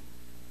that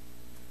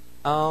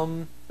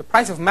the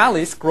price of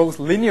malice grows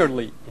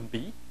linearly in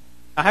B.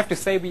 I have to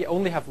say we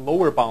only have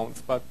lower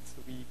bounds, but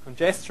we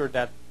conjecture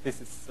that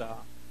this is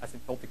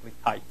asymptotically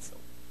tight. So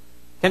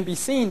it can be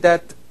seen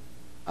that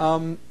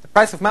the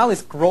price of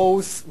malice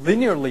grows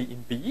linearly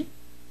in B.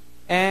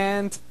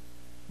 And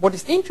what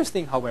is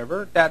interesting,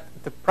 however, that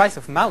the price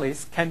of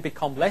malice can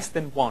become less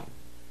than 1.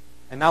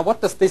 And now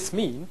what does this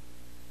mean?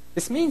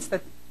 This means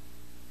that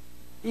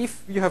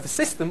if you have a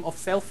system of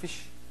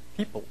selfish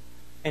people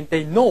and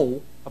they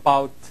know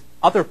about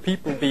other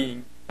people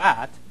being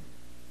bad,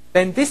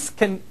 then this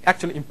can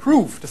actually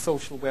improve the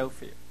social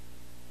welfare.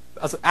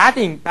 Also,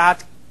 adding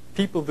bad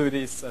people to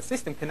this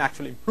system can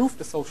actually improve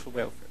the social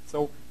welfare.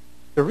 So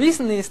the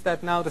reason is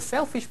that now the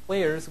selfish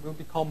players will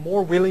become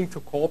more willing to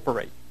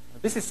cooperate. Now,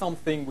 this is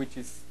something which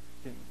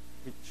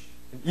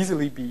can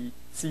easily be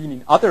seen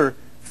in other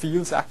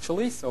fields,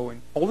 actually. So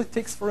in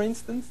politics, for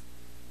instance,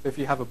 so if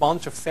you have a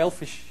bunch of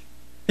selfish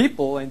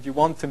people and you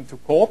want them to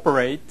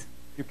cooperate,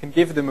 you can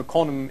give them a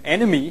common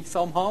enemy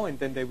somehow, and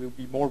then they will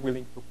be more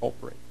willing to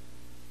cooperate.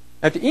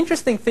 Now, the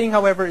interesting thing,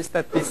 however, is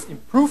that this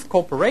improved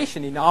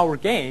cooperation in our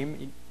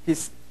game,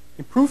 this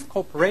improved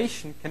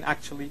cooperation can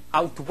actually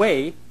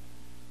outweigh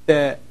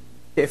the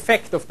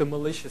effect of the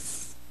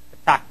malicious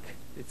attack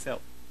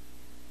itself.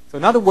 So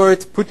in other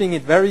words, putting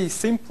it very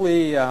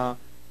simply,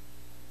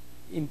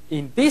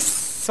 in these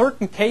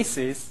certain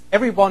cases,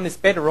 everyone is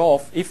better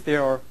off if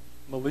there are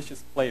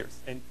malicious players,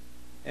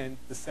 and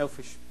the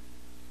selfish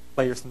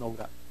players know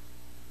that.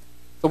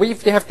 So we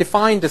have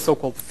defined the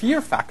so-called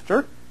fear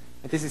factor,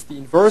 and this is the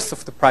inverse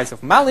of the price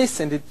of malice,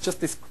 and it just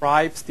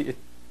describes the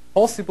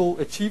possible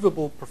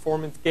achievable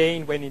performance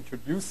gain when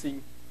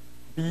introducing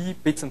B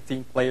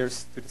Byzantine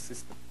players to the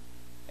system.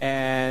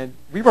 And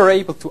we were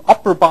able to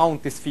upper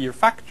bound this fear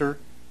factor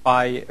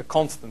by a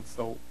constant.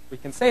 So we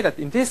can say that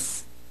in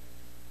this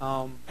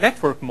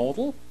network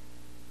model,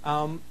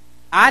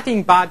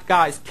 adding bad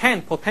guys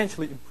can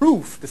potentially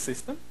improve the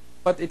system,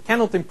 but it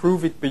cannot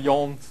improve it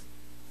beyond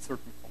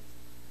certain points.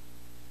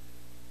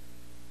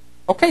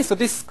 Okay, so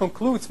this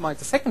concludes the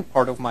second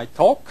part of my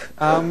talk.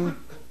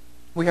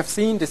 We have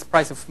seen this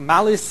price of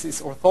malice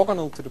is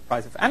orthogonal to the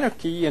price of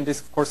anarchy, and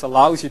this, of course,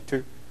 allows you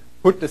to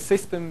put the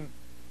system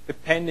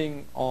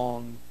depending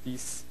on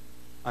these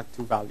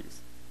two values.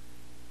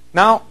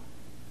 Now,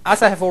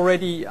 as I have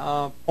already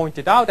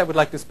pointed out, I would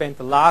like to spend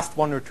the last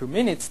 1 or 2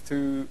 minutes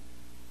to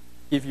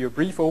give you a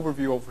brief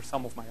overview over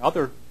some of my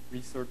other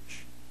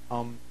research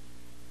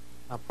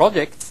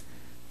projects.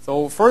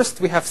 So first,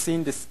 we have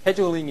seen the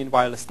scheduling in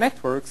wireless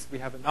networks. We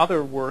have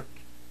another work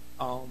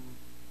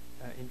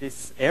in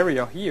this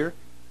area here.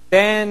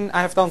 Then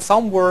I have done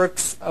some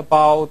works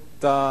about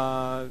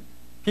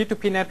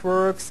P2P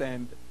networks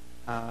and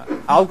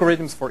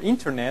algorithms for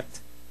internet,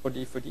 for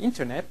the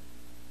internet.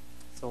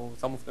 So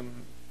some of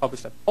them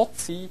published at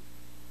POTC,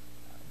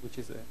 which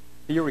is a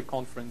theory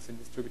conference in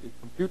distributed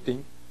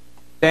computing.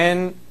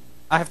 Then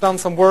I have done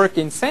some work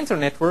in sensor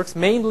networks,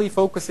 mainly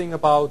focusing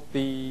about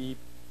the,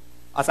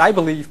 as I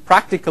believe,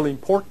 practically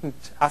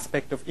important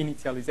aspect of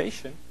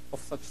initialization of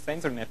such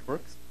sensor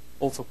networks.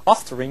 Also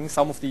clustering.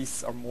 Some of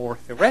these are more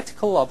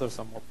theoretical, others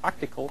are more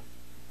practical.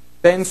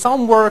 Then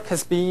some work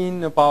has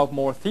been about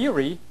more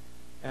theory.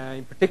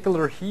 In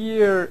particular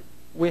here,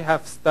 we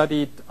have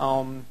studied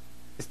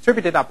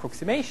distributed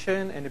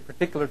approximation, and in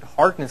particular the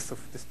hardness of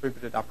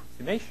distributed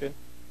approximation.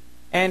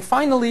 And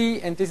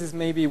finally, and this is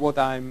maybe what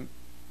I'm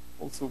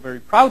also very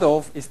proud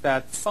of, is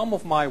that some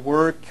of my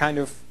work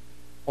I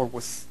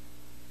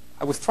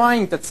was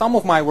trying that some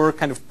of my work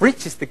kind of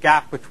bridges the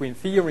gap between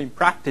theory and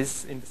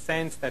practice, in the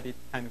sense that it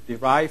kind of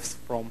derives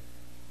from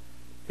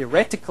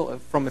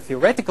a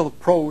theoretical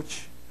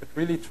approach that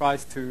really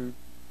tries to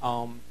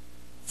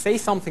say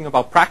something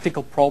about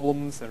practical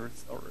problems, or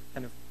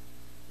kind of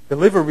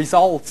deliver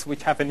results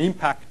which have an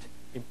impact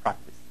in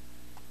practice.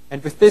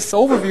 And with this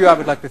overview, I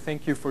would like to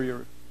thank you for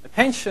your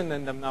attention,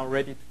 and I'm now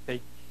ready to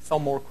take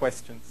some more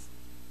questions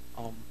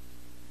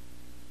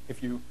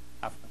if you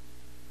have them.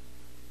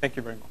 Thank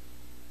you very much.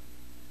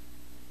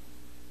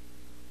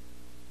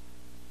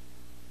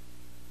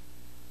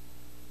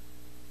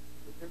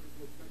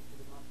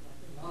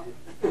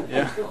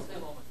 Yeah.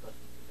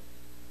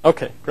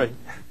 Okay, great.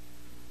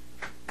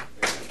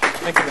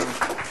 Thank you very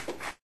much.